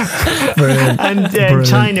 Brilliant. And in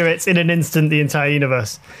China, it's in an instant the entire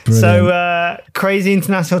universe. So crazy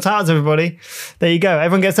international titles, everybody. There you go.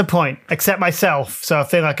 Everyone gets a point, except myself. So I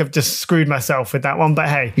feel like I've just screwed myself with that one. But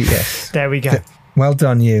hey, Yes. there we go. Well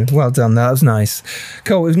done, you. Well done. That was nice.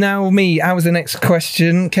 Cool. It's now me. How was the next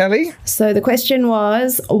question, Kelly? So the question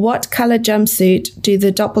was, what colour jumpsuit do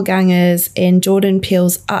the doppelgangers in Jordan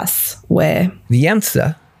Peele's Us wear? The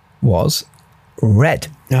answer was red.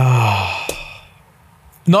 Not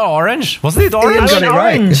orange. Wasn't it Ian orange? got it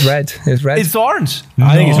right. orange. It's red. It's red. It's orange.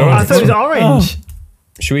 I think it's I orange. thought it was orange.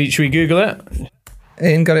 Should we Google it?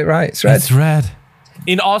 Ian got it right. It's red. It's red.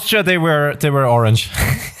 In Austria, they were orange.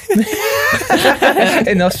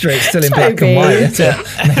 In Austria, it's still in black and white.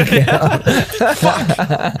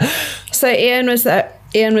 So Ian was the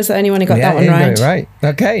only one who got that one Ian right. got it right.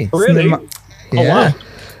 Okay. Really? Yeah. wow.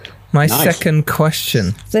 My Nice. second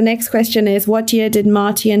question. The next question is, what year did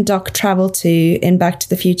Marty and Doc travel to in Back to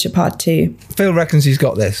the Future Part 2? Phil reckons he's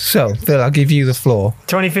got this. So, Phil, I'll give you the floor.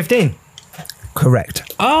 2015.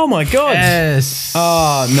 Correct. Oh my god! Yes.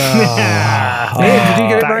 Oh no! Ian, did you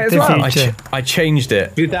get it Back right as to well? Future. I changed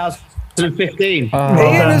it. 2015. Ian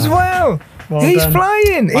done. as well. He's done.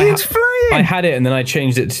 flying. Ian's I flying. had it and then I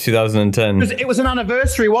changed it to 2010. It was an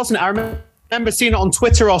anniversary, wasn't it? I remember remember seeing it on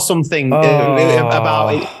Twitter or something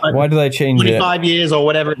about it. Why did they change 25 years or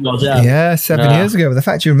whatever it was. Yeah, 7 years ago. But the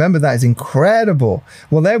fact you remember that is incredible.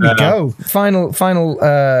 Well, there we go. Final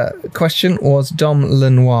question was Dom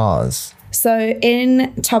Lenoir's. So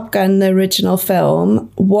in Top Gun, the original film,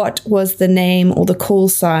 what was the name or the call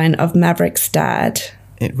sign of Maverick's dad?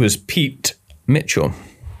 It was Pete Mitchell.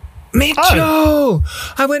 Mitchell!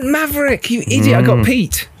 I went Maverick, you idiot. I got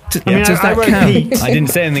Pete. Does that wrote count? Pete. I didn't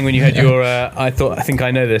say anything when you had your. I think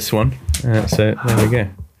I know this one. So there we go.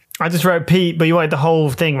 I just wrote Pete, but you wanted the whole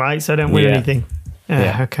thing, right? So I don't win anything.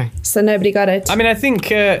 Yeah, okay. So nobody got it. I mean, I think.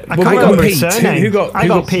 I can't remember his surname. Who got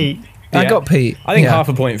Pete. I got Pete. I think half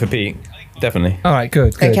a point for Pete. Definitely. All right,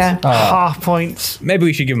 good. Okay. Half points. Maybe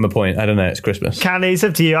we should give him a point. I don't know. It's Christmas. Candy, it's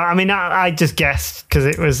up to you. I mean, I just guessed because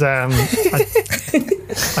it was. I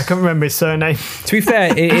couldn't remember his surname. To be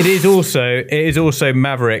fair, it is also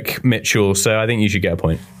Maverick Mitchell. So I think you should get a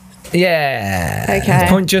point. Yeah. Okay. A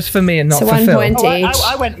point just for me and not So for 1 Phil. point each.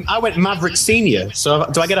 I went Maverick Senior. So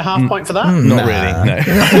do I get a half point for that? Not really. No.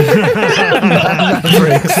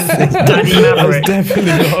 Daddy Maverick.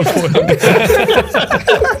 Definitely not a point.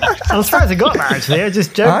 I'm surprised I got that actually. I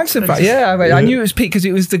just joked. I'm surprised. I knew it was Pete because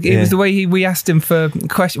it was the way we asked him for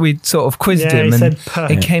question. We sort of quizzed him, he and said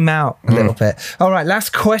perfect. it came out a little bit. All right,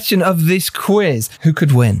 last question of this quiz: who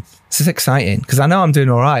could win? This is exciting because I know I'm doing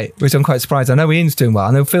all right, which I'm quite surprised. I know Ian's doing well.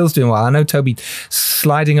 I know Phil's doing well. I know Toby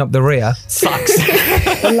sliding up the rear. Sucks.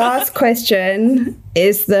 The last question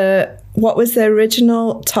is what was the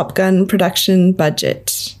original Top Gun production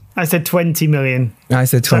budget? I said 20 million. I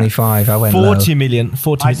said 25. I went 40 low. million.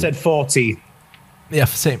 40 I million. said 40. Yeah,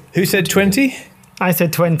 same. Who said 20? I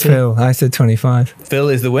said 20. Phil, I said 25. Phil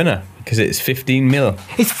is the winner because it's 15 mil.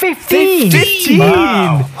 It's 15. 15.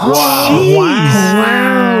 Wow.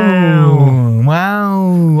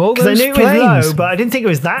 All Because I those knew it planes. was low, but I didn't think it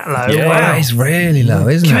was that low. Yeah. Wow, it's really low,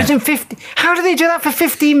 isn't Can you it? imagine 50? How did they do that for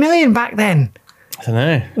 15 million back then? I don't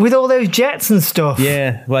know. With all those jets and stuff.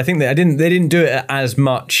 Yeah. Well, I think they didn't do it as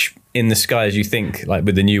much in the sky as you think. Like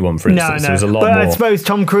with the new one, for instance, there was a lot but more. I suppose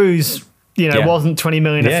Tom Cruise, Yeah. wasn't 20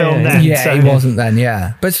 million a Yeah, film yeah, then. Yeah, so he wasn't then,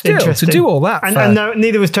 yeah. But still, to Interesting. do all that. And, for- and no,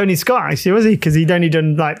 neither was Tony Scott, actually, was he? Because he'd only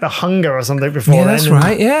done like The Hunger or something before yeah, then. that's and-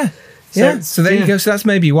 right, yeah. Yeah, so there you yeah. go. So that's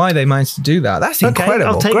maybe why they managed to do that. That's Okay,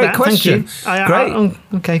 incredible. I'll take Great that. question. Thank you.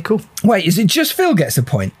 Great. Okay, cool. Wait, is it just Phil gets a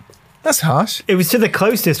point? That's harsh. It was to the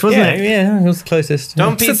closest, wasn't it? it was the closest.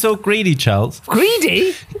 Don't be so greedy, Charles.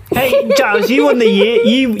 Greedy? Hey, Giles, you won the year.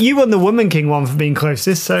 You won the Woman King one for being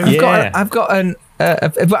closest. So Yeah. I've got an.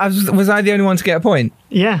 Was I the only one to get a point?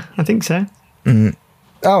 yeah, I think so.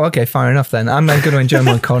 Oh, okay, fair enough then. I'm going to enjoy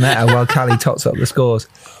my cornetto while Callie tots up the scores.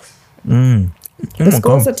 The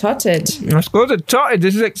scores are totted. My scores are totted.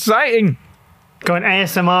 This is exciting. Go and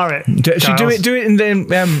ASMR it. Should do it in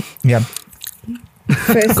the yeah.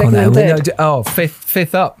 First, Oh, second, no, and third.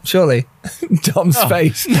 fifth up, surely. Tom's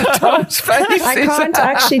face. Tom's face. I is- can't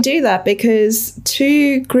actually do that because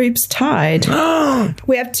 2 groups tied.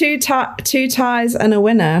 We have two ties and a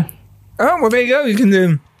winner. Oh, well, there you go. You can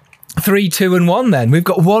do 3, 2, and 1 then. We've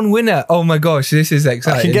got 1 winner. Oh my gosh, this is I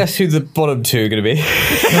exciting. can guess who the bottom 2 are going to be.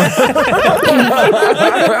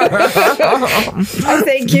 I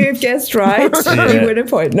think you've guessed right. You win a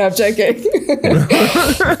point. No, I'm joking.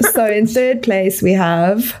 So in third place, we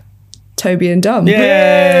have Toby and Dom. Yay!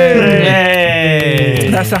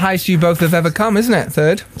 That's the highest you both have ever come, isn't it?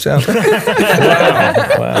 Third. So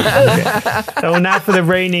Oh, now for the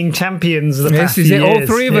reigning champions of the past this is few it. All years.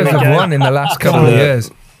 3 of Here us we have go. won in the last couple of years.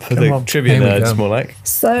 For the on. trivia Here we nerds, go. more like.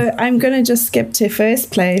 So I'm going to just skip to first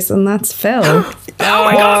place, and that's Phil. Oh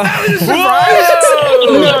my god, that was a surprise!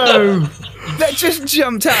 No! That just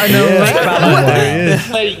jumped out of nowhere.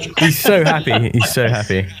 He's so happy. He's so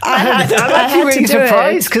happy. I'm actually had really to do it.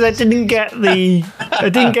 surprised because I didn't get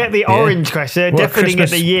the orange question. I Well, definitely didn't get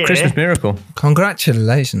the year. Christmas miracle.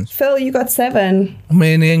 Congratulations. Phil, you got 7.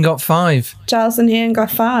 Me and Ian got 5. Giles and Ian got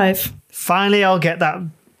 5. Finally, I'll get that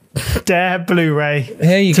Dare Blu-ray.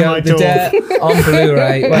 Here you To go, my the door. Dare on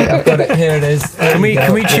Blu-ray. Wait, I've got it. Here it is. There Can we you go.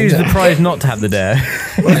 can we choose the prize not to have the dare?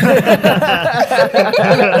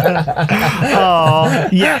 Oh,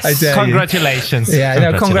 yes. I dare you. Congratulations. Yeah,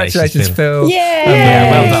 no, congratulations, Phil. Yay!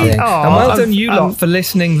 well done. Amazing. Aw, And well done, you lot, for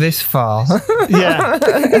listening this far. Yeah.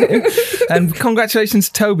 And congratulations,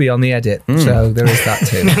 Toby, on the edit. So there is that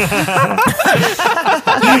too.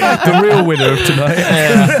 The real winner of tonight.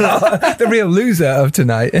 The real loser of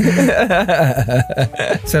tonight.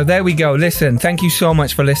 So there we go. Listen, thank you so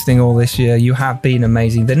much for listening all this year. You have been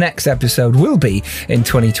amazing. The next episode will be in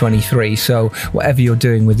 2023. So whatever you're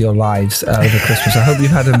doing with your lives over Christmas, I hope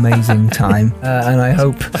you've had an amazing time. And I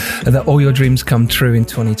hope that all your dreams come true in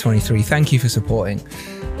 2023. Thank you for supporting.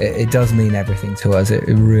 It does mean everything to us. It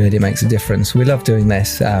really makes a difference. We love doing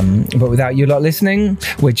this. But without you lot listening,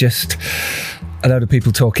 we're just a load of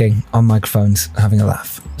people talking on microphones, having a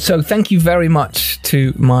laugh. So thank you very much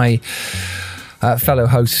to my fellow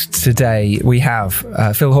hosts today. We have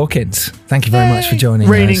Phil Hawkins. Thank you very much for joining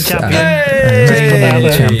Reigning us. champion.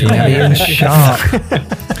 Champion. Ian Sharp.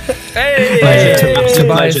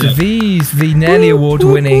 Tobias Vies, the Nelly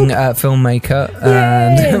Award-winning filmmaker,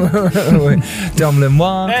 and Dom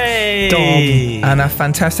Lenoir, Dom, and our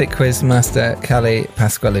fantastic quiz master, Callie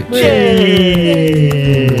Pasqualucci.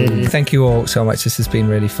 Thank you all so much. This has been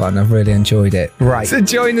really fun. I've really enjoyed it. Right. So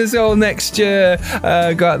join us all next year.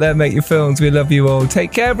 Go out there, make your films. We love you all.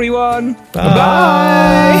 Take care, everyone. Bye.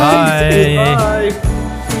 Bye. Bye.